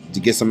 to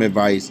get some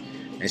advice,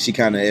 and she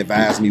kind of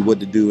advised me what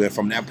to do. And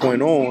from that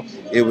point on,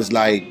 it was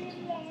like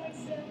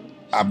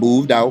I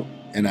moved out,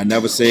 and I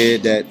never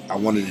said that I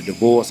wanted a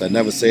divorce. I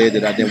never said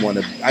that I didn't want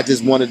to. I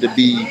just wanted to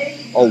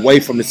be away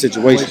from the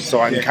situation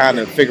so I can kind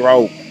of figure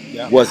out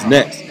what's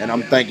next. And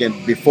I'm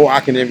thinking before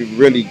I can ever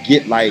really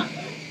get like,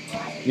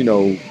 you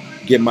know,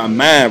 get my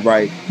mind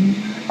right,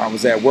 I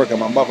was at work and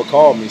my mother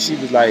called me. She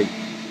was like,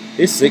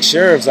 "It's 6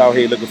 sheriffs out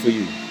here looking for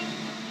you."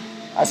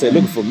 I said,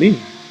 "Looking for me?"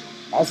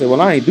 I said,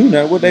 "Well, I ain't do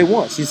nothing. What they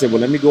want?" She said,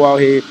 "Well, let me go out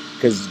here,"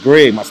 because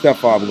Greg, my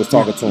stepfather, was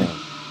talking to him.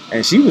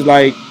 And she was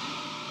like,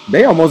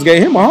 they almost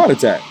gave him a heart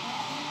attack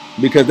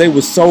because they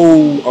were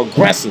so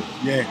aggressive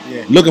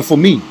looking for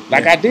me.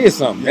 Like I did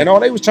something. And all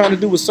they was trying to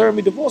do was serve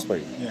me divorce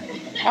papers.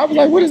 I was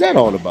like, what is that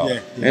all about?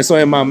 And so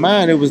in my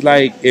mind, it was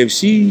like, if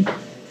she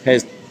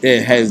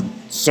has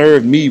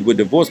served me with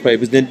divorce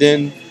papers,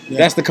 then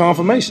that's the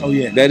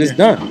confirmation that it's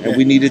done. And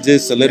we need to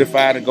just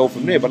solidify it and go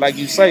from there. But like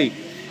you say,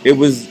 it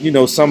was, you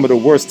know, some of the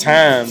worst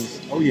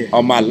times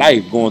of my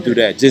life going through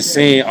that. Just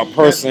seeing a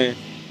person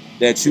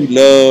that you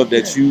love,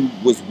 that you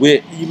was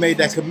with. You made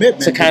that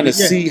commitment. To kind of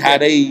see how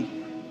they,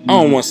 I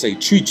don't want to say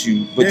treat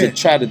you, but to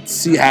try to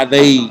see how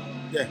they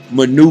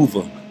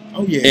maneuver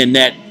in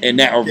that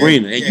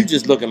arena. And you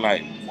just looking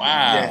like,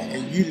 wow. Yeah,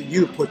 and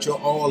you put your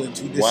all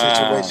into this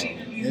Wow.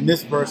 situation. And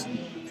this person,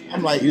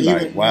 I'm like, You even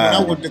like, wow. when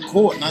I went to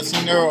court and I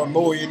seen her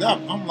lawyered up,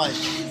 I'm like,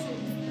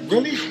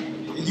 really?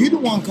 You the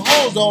one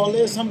caused all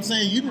this. I'm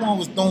saying you the one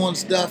was throwing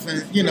stuff,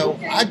 and you know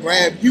I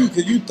grabbed you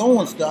because you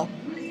throwing stuff.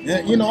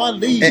 And, you know I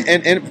leave.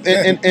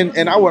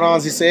 And I would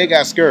honestly say it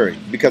got scary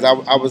because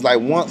I was like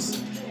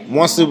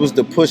once it was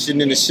the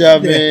pushing and the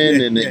shoving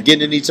and the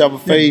getting in each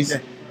other's face,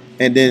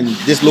 and then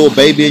this little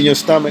baby in your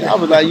stomach, I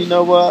was like, you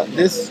know what,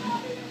 this,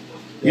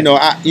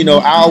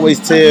 I always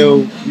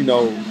tell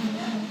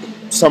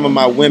some of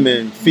my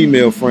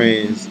female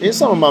friends, and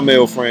some of my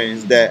male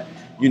friends that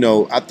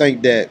I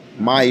think that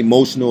my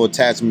emotional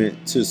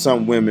attachment to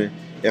some women,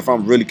 if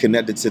I'm really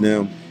connected to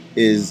them,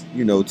 is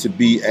to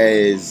be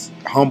as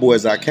humble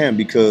as I can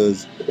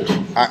because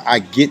I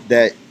get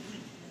that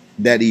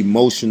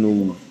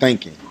emotional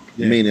thinking,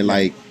 meaning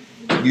like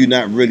you're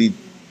not really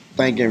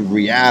thinking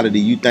reality,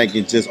 you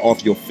thinking just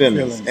off your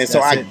feelings. And so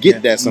I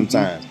get that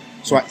sometimes.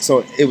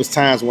 So it was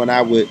times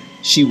when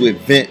she would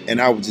vent and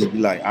I would just be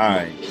like, all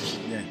right,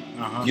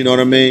 you know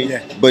what I mean?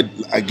 Yeah. But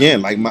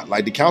again,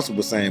 like the counsel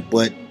was saying,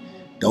 but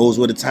those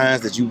were the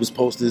times that you were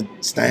supposed to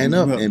stand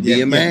up and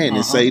be a man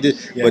and say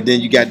this. Yeah. But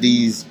then you got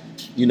these,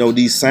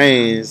 these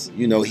sayings,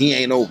 he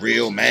ain't no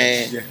real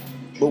man. Yeah.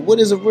 But what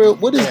is a real?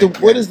 What is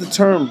the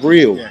term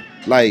real? Yeah.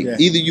 Like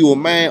either you a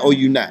man or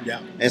you not.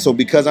 Yeah. And so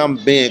because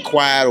I'm being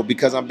quiet or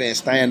because I'm being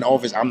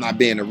standoffish, I'm not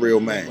being a real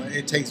man. Well,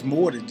 it takes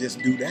more to just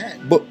do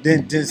that. But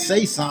then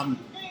say something.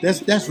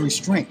 That's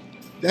restraint.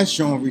 That's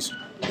showing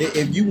restraint.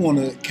 If you want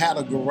to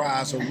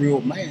categorize a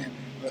real man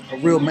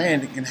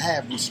that can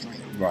have restraint.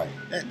 Right.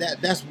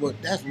 That's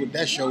what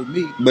that showed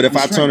me. But if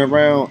I turn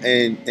around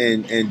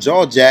and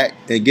jaw jack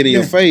and get in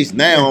your face,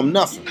 now I'm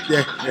nothing.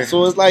 Yeah.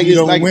 So it's like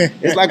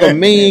it's like a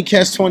mean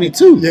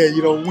catch-22. Yeah,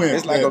 you don't win.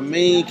 It's like a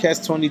mean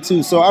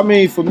catch-22. So I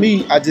mean, for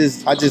me, I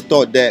just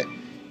thought that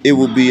it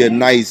would be a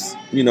nice,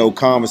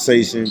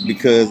 conversation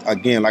because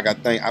again, like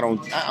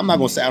I'm not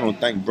gonna say I don't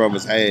think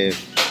brothers have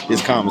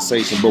this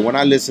conversation, but when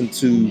I listen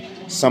to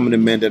some of the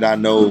men that I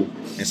know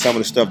and some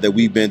of the stuff that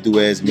we've been through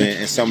as men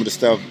and some of the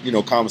stuff,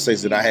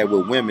 conversations that I had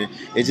with women,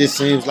 it just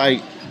seems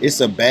like it's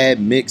a bad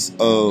mix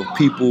of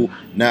people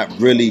not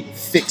really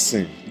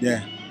fixing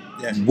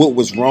what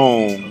was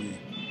wrong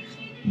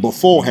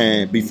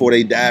beforehand before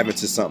they dive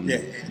into something. Yeah,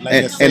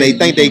 like and they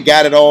think they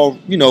got it all,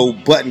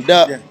 buttoned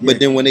up, but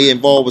then when they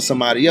involved with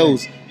somebody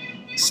else,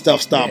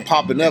 stuff start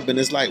popping up and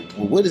it's like,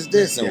 well, what is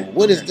this? And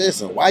what is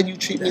this? And why you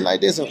treat me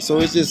like this? And so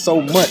it's just so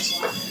much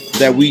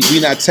that we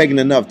not taking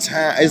enough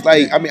time. It's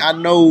like, I mean, I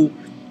know,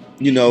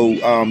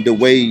 the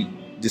way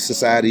the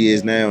society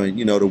is now and,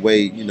 the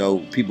way,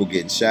 people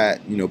getting shot,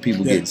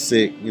 people getting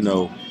sick,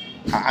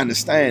 I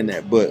understand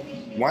that. But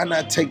why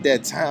not take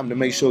that time to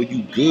make sure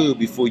you good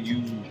before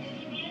you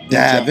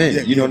dive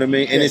in? You know what I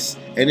mean? And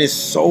it's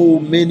so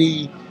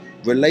many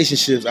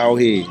relationships out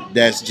here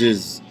that's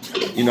just,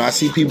 I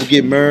see people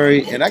get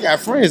married and I got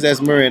friends that's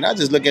married and I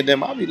just look at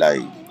them, I'll be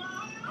like,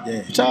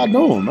 what y'all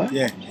doing, man?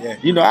 Yeah.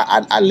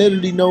 I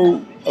literally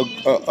know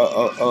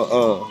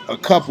a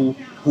couple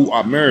who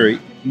are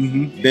married,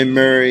 been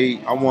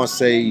married, I want to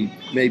say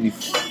maybe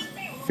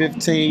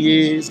 15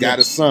 years, got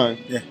a son,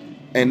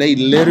 and they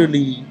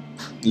literally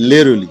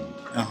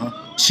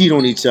cheat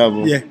on each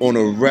other on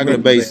a regular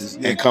basis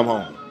and come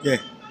home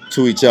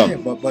to each other.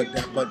 Yeah, but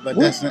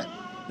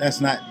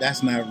that's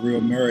not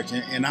real marriage.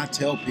 And I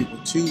tell people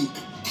too,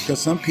 because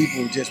some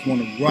people just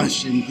want to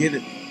rush and get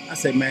it. I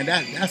say, man,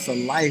 that's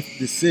a life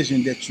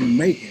decision that you're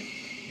making,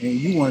 and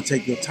you want to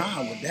take your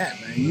time with that,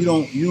 man. You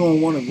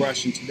don't want to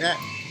rush into that.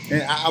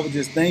 And I was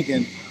just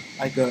thinking,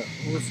 like it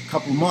was a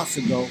couple months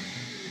ago,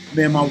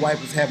 me and my wife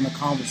was having a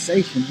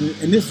conversation,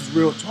 and this is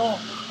real talk.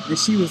 And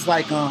she was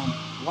like,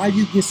 why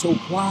you get so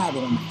quiet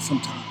on me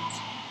sometimes?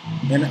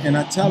 And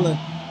I tell her,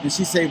 and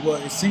she said, well,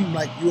 it seemed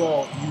like you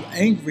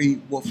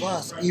angry with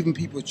us. Even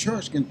people at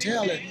church can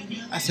tell it.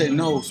 I said,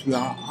 no,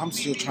 sweetheart, I'm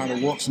still trying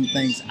to work some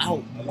things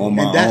out. On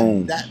my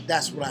own.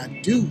 That's what I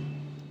do.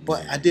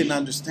 But I didn't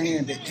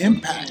understand the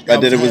impact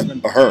that it was on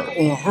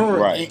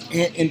her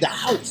in the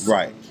house.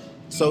 Right.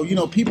 So,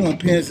 people on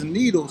pins and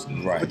needles.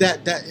 Right.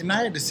 But and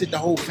I had to sit the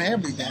whole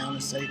family down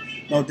and say,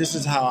 no, this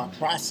is how I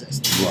process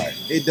it. Right.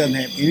 It doesn't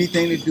have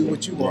anything to do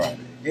with you. Right.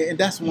 And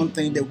that's one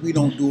thing that we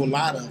don't do a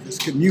lot of is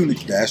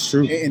communicate. That's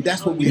true. And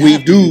that's what we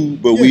do,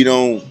 but we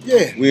don't.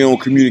 Yeah. We don't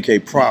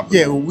communicate properly.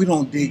 Yeah, well, we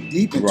don't dig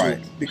deep into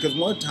it. Because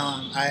one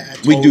time I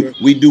told her,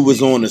 we do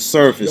what's on the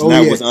surface,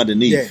 not what's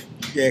underneath.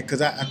 Yeah.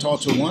 Because I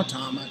talked to her one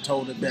time. I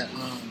told her that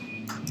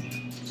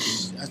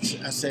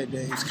I said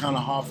that it's kind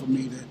of hard for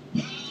me to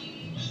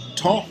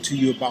talk to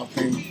you about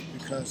things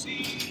because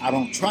I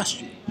don't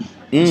trust you.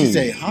 She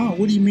said,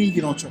 what do you mean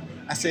you don't trust?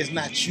 I said, it's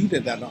not you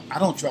that I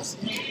don't trust.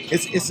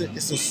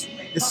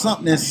 It's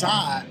something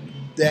inside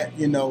that,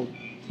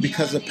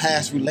 because of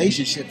past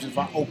relationships, if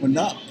I open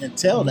up and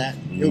tell that,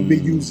 it will be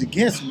used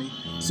against me.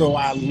 So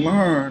I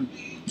learned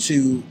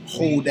to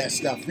hold that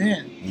stuff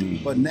in.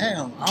 But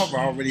now I've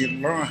already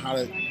learned how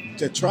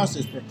to trust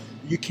this person.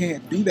 you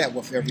can't do that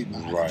with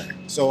everybody. Right.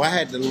 So I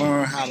had to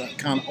learn how to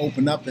kind of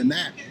open up in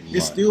that. It's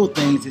Right. still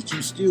things that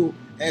you still,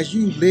 as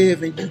you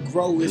live and you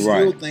grow, it's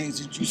Right. still things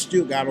that you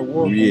still got to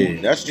work Yeah,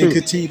 on that's true. and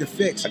continue to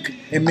fix.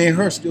 And me and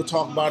her still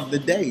talk about it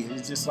today.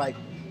 It's just like,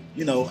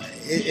 you know,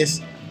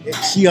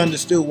 she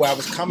understood where I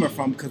was coming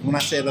from, because when I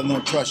said I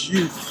don't trust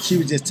you, she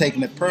was just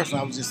taking it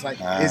personal. I was just like,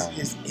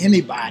 it's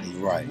anybody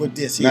Right. with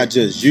this here. Not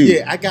just you.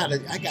 Yeah, I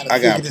gotta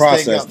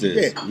process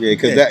this. Yeah,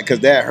 because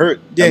that hurt.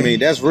 Yeah. I mean,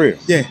 that's real.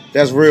 Yeah,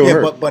 That's real yeah,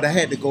 hurt. but I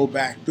had to go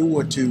back through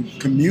it to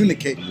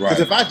communicate. Because Right.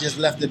 if I just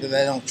left it that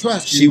I don't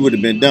trust you, She would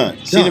have been done.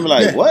 She'd have been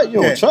like, Yeah, what? You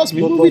don't yeah. trust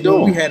me? But, What but we when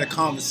doing? we had a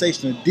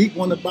conversation, a deep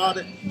one about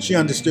it, she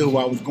understood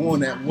where I was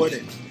going at with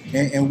it.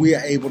 And we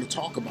are able to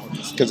talk about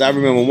this. Because I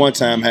remember one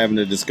time having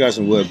a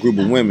discussion with a group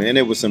of women, and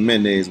there was some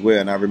men there as well,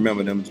 and I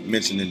remember them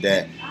mentioning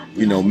that,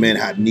 you know, men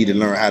need to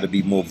learn how to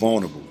be more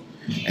vulnerable.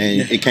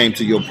 And it came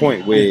to your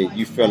point where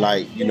you feel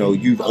like, you know,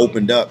 you've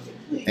opened up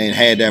and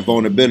had that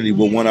vulnerability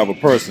with one other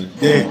person,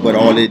 but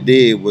all it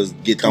did was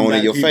get thrown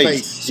in your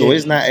face. So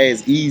it's not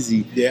as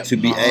easy to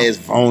be as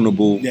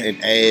vulnerable and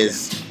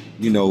as,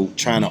 you know,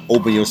 trying to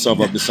open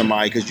yourself up to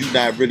somebody, because you're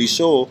not really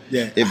sure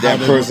if how that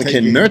they person gonna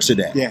can take it. nurture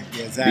that. Yeah,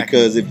 exactly.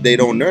 Because if they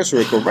don't nurture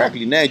it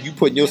correctly, now you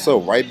putting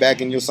yourself right back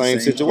in your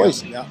same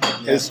situation. Yeah.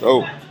 And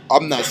so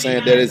I'm not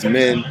saying that as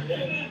men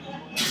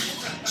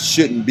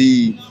shouldn't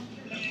be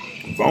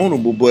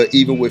vulnerable, but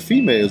even with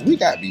females, we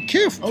gotta be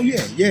careful. Oh yeah,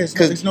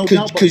 it's no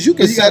doubt. Because you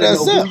can set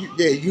us up.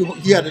 You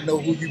got to know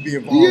who you be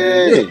involved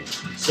with.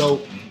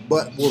 So,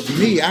 but with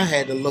me, I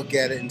had to look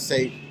at it and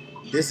say,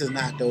 this is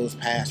not those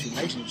past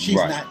relationships.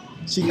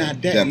 She's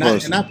not that.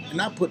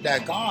 And I put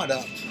that guard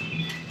up,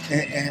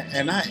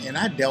 and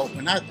I dealt,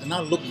 and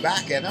I look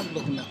back at it, I'm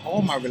looking at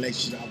all my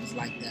relationships. I was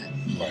like that,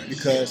 Right.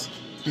 because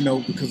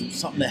of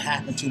something that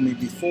happened to me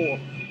before.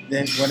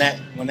 Then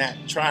when I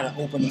try to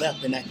open it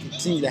up and that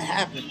continue to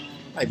happen,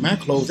 like, man,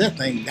 close that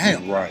thing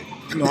down. Right.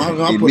 You know, I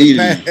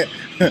Immediately.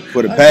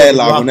 Put a I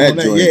padlock on that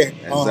joint.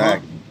 Yeah.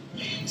 Exactly.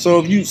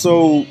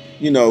 So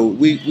you know,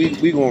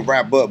 we gonna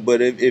wrap up,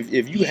 but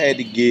if you had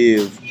to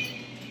give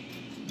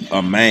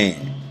a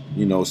man,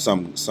 you know,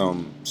 some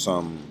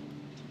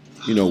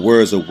you know,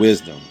 words of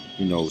wisdom,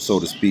 you know, so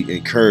to speak,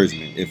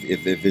 encouragement, if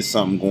it's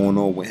something going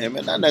on with him,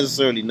 and not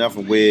necessarily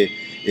nothing where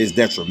it's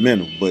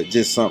detrimental, but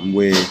just something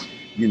where,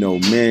 you know,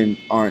 men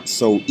aren't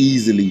so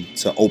easily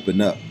to open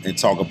up and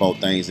talk about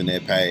things in their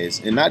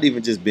past, and not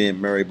even just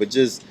being married, but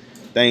just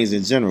things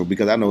in general,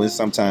 because I know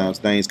sometimes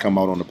things come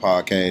out on the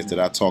podcast that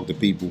I talk to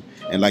people,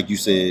 and like you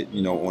said,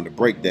 you know, on the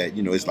break, that,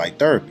 you know, it's like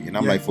therapy, and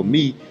I'm like, for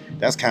me,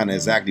 that's kind of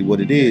exactly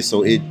what it is.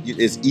 So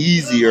it's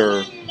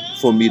easier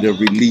for me to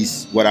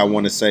release what I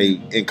want to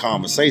say in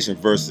conversation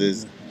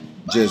versus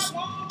just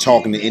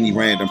talking to any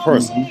random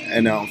person.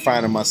 And I'm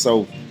finding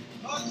myself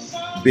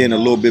being a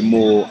little bit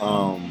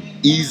more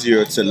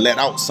easier to let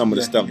out some of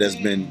the stuff that's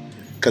been,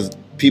 because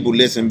people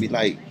listen and be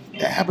like,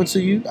 that happened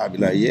to you? I'd be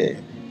like, yeah.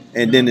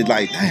 And then it's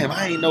like, damn,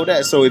 I ain't know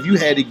that. So if you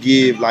had to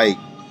give, like,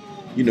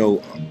 you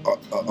know,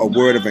 a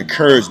word of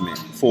encouragement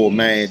for a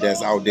man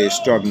that's out there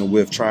struggling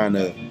with trying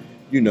to,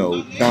 you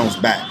know, bounce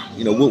back,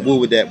 you know, what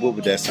would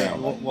that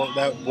sound like? Well,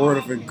 that word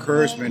of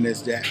encouragement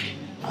is that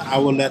I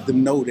will let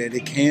them know that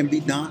it can be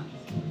done,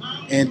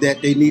 and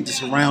that they need to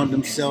surround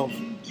themselves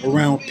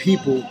around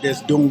people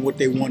that's doing what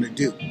they want to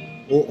do,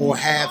 or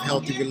have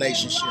healthy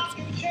relationships.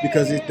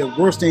 Because the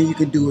worst thing you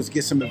can do is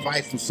get some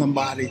advice from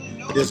somebody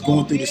that's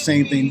going through the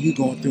same thing you're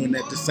going through and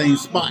at the same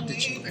spot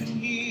that you're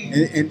in.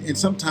 And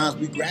sometimes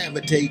we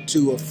gravitate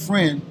to a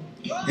friend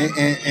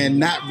and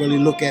not really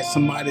look at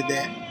somebody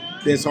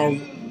that's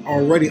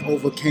already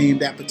overcame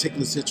that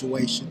particular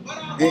situation.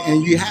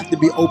 And you have to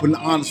be open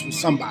and honest with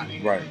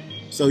somebody. Right.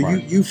 So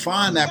you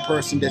find that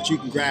person that you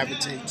can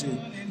gravitate to,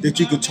 that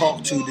you can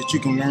talk to, that you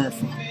can learn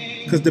from.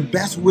 Because the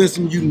best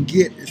wisdom you can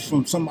get is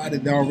from somebody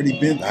that already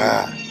been through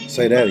it.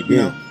 Say that again. You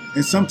know?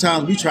 And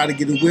sometimes we try to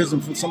get the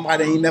wisdom from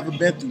somebody that ain't never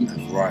been through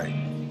nothing. Right.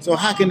 So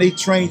how can they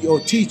train you or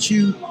teach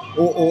you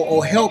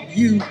or help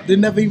you that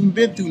never even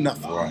been through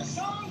nothing? Right.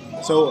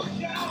 So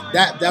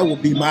that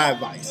would be my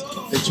advice,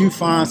 that you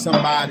find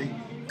somebody,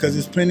 because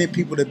there's plenty of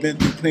people that have been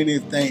through plenty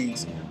of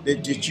things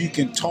that you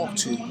can talk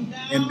to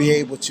and be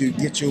able to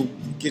get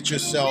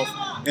yourself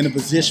in a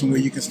position where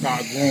you can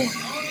start growing.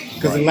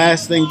 Because the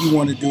last thing you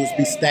want to do is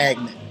be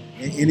stagnant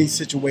in any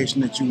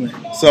situation that you're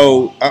in.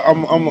 So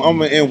I'm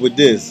gonna end with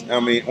this. I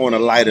mean, on a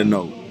lighter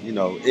note, you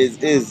know,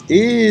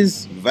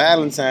 is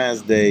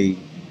Valentine's Day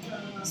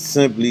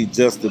simply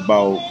just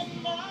about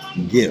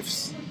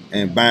gifts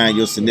and buying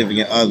your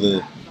significant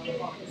other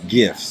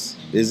gifts?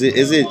 Is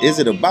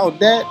it about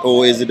that,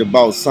 or is it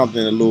about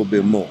something a little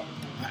bit more?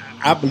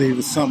 I believe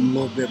it's something a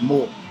little bit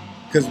more.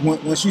 Because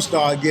once you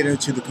start getting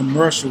into the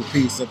commercial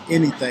piece of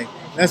anything,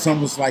 that's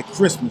almost like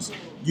Christmas.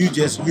 You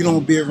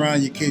don't be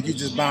around your kids. You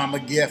just buy them a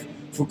gift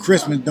for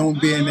Christmas. Don't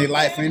be in their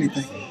life or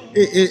anything.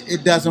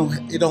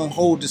 It don't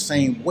hold the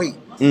same weight.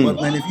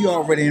 But if you're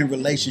already in a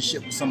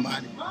relationship with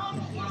somebody,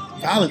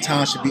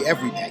 Valentine's should be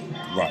every day.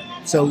 Right.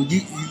 So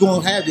you're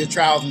going to have your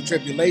trials and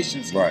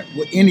tribulations Right.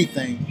 with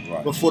anything.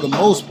 Right. But for the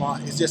most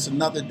part, it's just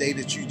another day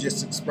that you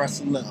just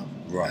expressing love.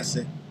 Right. That's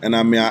it. And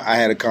I mean, I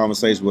had a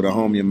conversation with a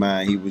homie of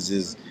mine. He was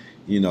just,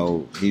 he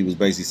was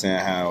basically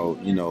saying how,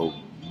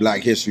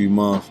 Black History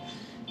Month,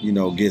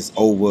 gets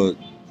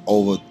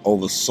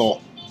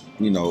oversought,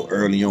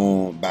 early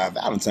on by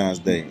Valentine's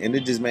Day. And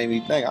it just made me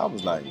think, I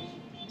was like,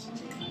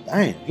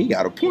 dang, he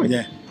got a point.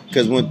 Yeah.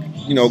 Because when,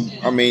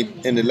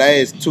 in the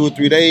last 2 or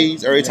 3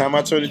 days, every time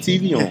I turn the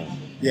TV on,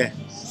 Yeah.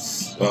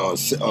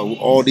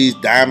 all these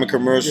diamond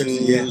commercials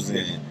Yeah.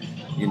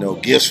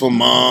 and, gifts for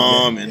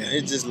mom. And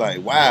it's just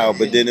like, wow.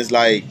 But then it's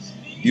like,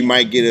 you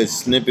might get a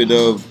snippet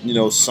of,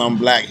 some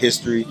Black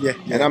history. Yeah.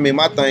 And I mean,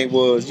 my thing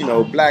was,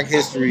 Black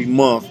History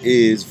Month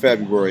is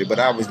February. But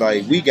I was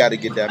like, we got to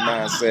get that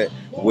mindset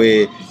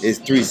where it's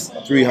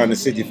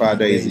 365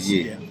 days a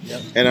year. Yeah.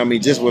 And I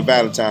mean, just with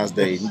Valentine's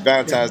Day.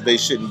 Valentine's Day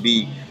shouldn't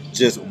be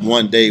just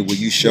one day where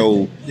you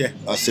show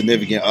a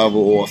significant other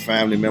or a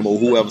family member or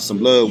whoever some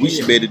love. We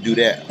should be able to do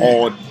that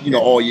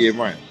all year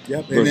round.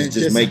 Yep. Versus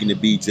just making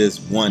it be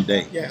just one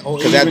day. Yeah.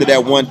 Because after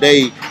that one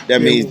day,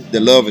 that means the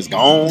love is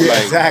gone. Yeah,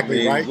 like, exactly, I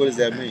mean, right? What does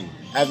that mean?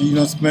 After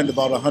you spend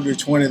about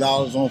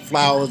 $120 on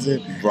flowers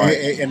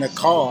and a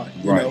card,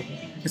 you know.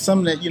 It's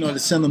something that, the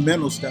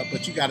sentimental stuff,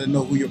 but you got to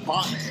know who your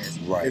partner is.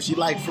 Right. If she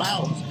like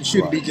flowers, it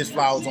shouldn't be just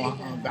flowers on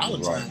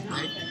Valentine's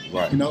Day.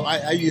 Right.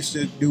 I used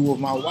to do with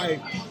my wife,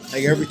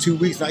 like every 2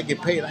 weeks I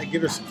get paid, I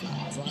get her some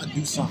flowers. So I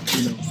do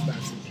something,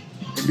 special.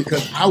 And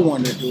because I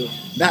wanted to do it,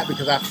 not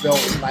because I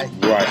felt like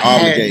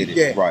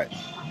obligated. Right.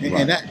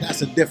 And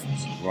that's a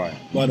difference. Right.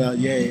 But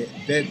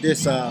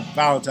this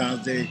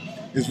Valentine's Day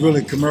is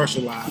really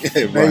commercialized.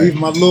 Right. Now, even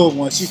my little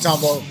one, she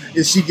talking about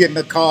is she getting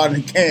a card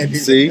and candy?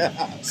 See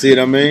what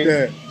I mean?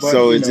 Yeah, but,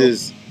 so it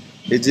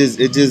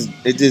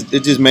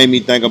just made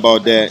me think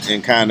about that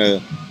and kind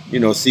of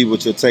see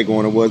what your take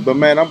on it was. But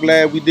man, I'm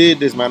glad we did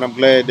this, man. I'm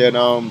glad that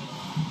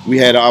we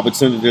had an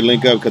opportunity to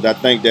link up, because I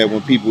think that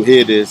when people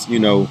hear this,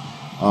 male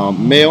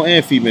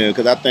and female,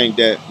 because I think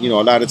that a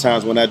lot of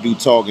times when I do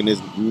talk, and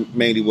it's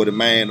mainly with a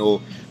man or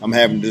I'm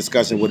having a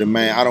discussion with a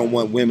man, I don't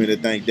want women to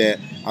think that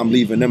I'm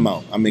leaving them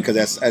out. I mean,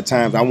 because at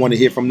times I want to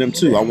hear from them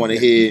too. I want to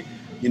hear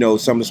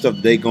some of the stuff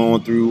that they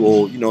going through,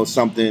 or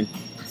something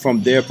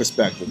from their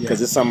perspective, because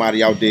there's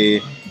somebody out there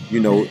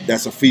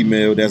that's a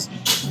female that's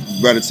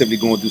relatively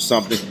going through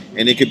something,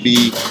 and it could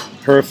be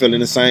her feeling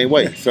the same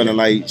way, feeling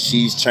like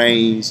she's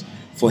changed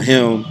for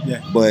him,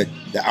 but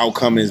the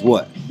outcome is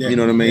what? You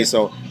know what I mean?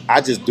 So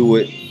I just do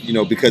it,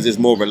 because it's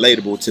more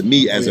relatable to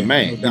me as a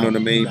man, you know what I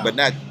mean? But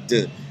not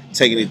to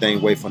take anything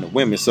away from the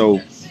women.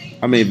 So,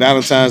 I mean,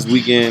 Valentine's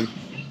weekend,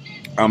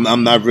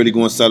 I'm not really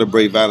going to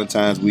celebrate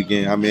Valentine's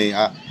weekend. I mean,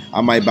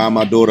 I might buy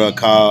my daughter a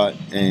card,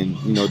 and,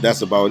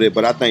 that's about it.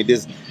 But I think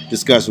this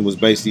discussion was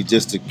basically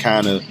just to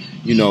kind of,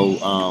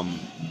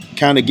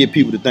 get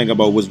people to think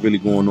about what's really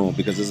going on,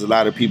 because there's a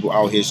lot of people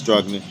out here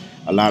struggling,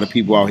 a lot of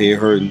people out here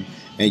hurting,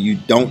 and you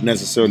don't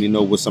necessarily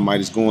know what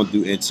somebody's going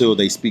through until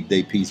they speak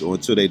their piece or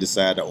until they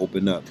decide to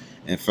open up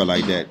and feel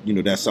like that,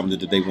 that's something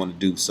that they want to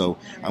do. So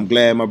I'm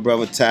glad my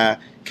brother Ty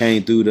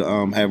came through to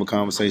have a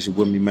conversation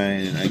with me,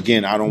 man. And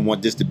again, I don't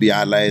want this to be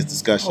our last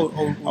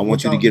discussion. I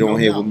want you to get on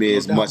here with me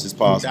as much as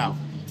possible.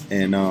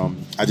 And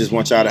I just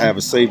want y'all to have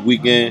a safe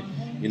weekend.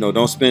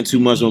 Don't spend too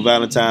much on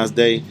Valentine's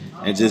Day,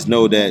 and just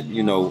know that,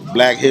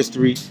 Black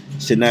history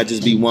should not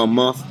just be 1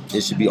 month.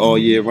 It should be all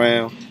year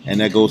round, and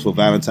that goes for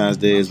Valentine's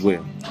Day as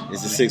well.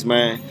 It's the 6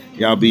 Man.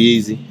 Y'all be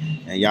easy,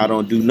 and y'all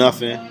don't do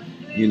nothing,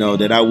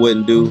 that I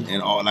wouldn't do.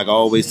 And like I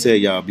always tell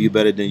y'all, be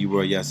better than you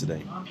were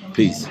yesterday.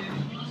 Peace.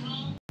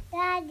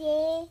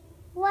 Daddy,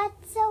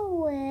 what's a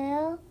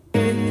will?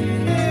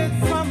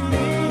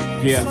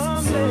 Yeah.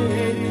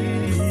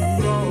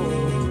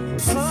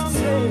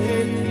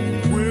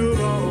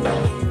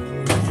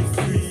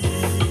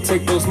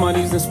 Take those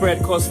monies and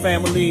spread across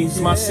families.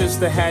 My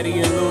sister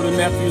Hattie and Lou, the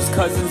nephews,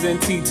 cousins, and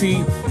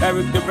TT.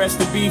 Eric, the rest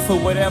of B for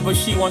whatever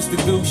she wants to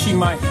do. She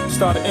might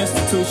start an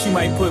institute, she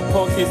might put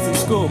poor kids in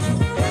school.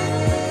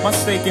 My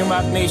stake in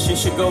Rock Nation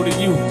should go to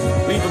you.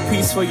 Leave a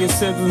piece for your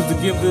siblings to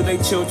give to their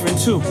children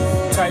too.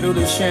 Title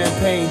to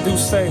Champagne, do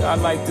say I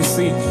like to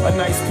see a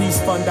nice piece,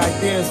 fund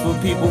ideas for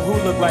people who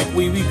look like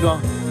we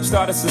gon'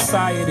 start a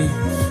society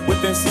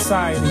within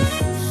society.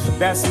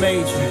 That's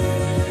major.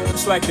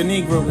 It's like the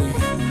Negro League.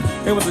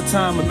 There was a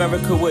time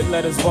America would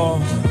let us ball.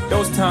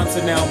 Those times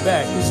are now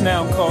back. It's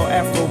now called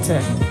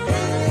Afrotech.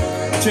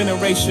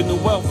 Generational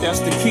wealth,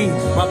 that's the key.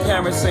 My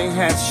parents ain't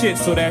had shit,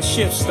 so that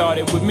shift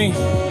started with me.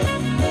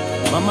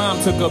 My mom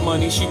took her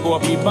money, she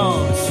bought me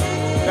bonds.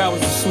 That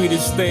was the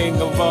sweetest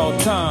thing of all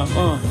time.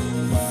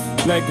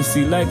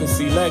 Legacy,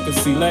 legacy,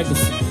 legacy,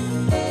 legacy.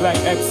 Black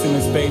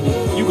excellence, baby,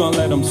 you gon'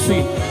 let them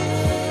see.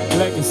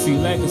 Legacy,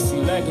 legacy,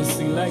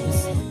 legacy,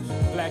 legacy.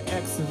 Black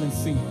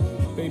excellency,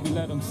 baby,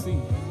 let them see.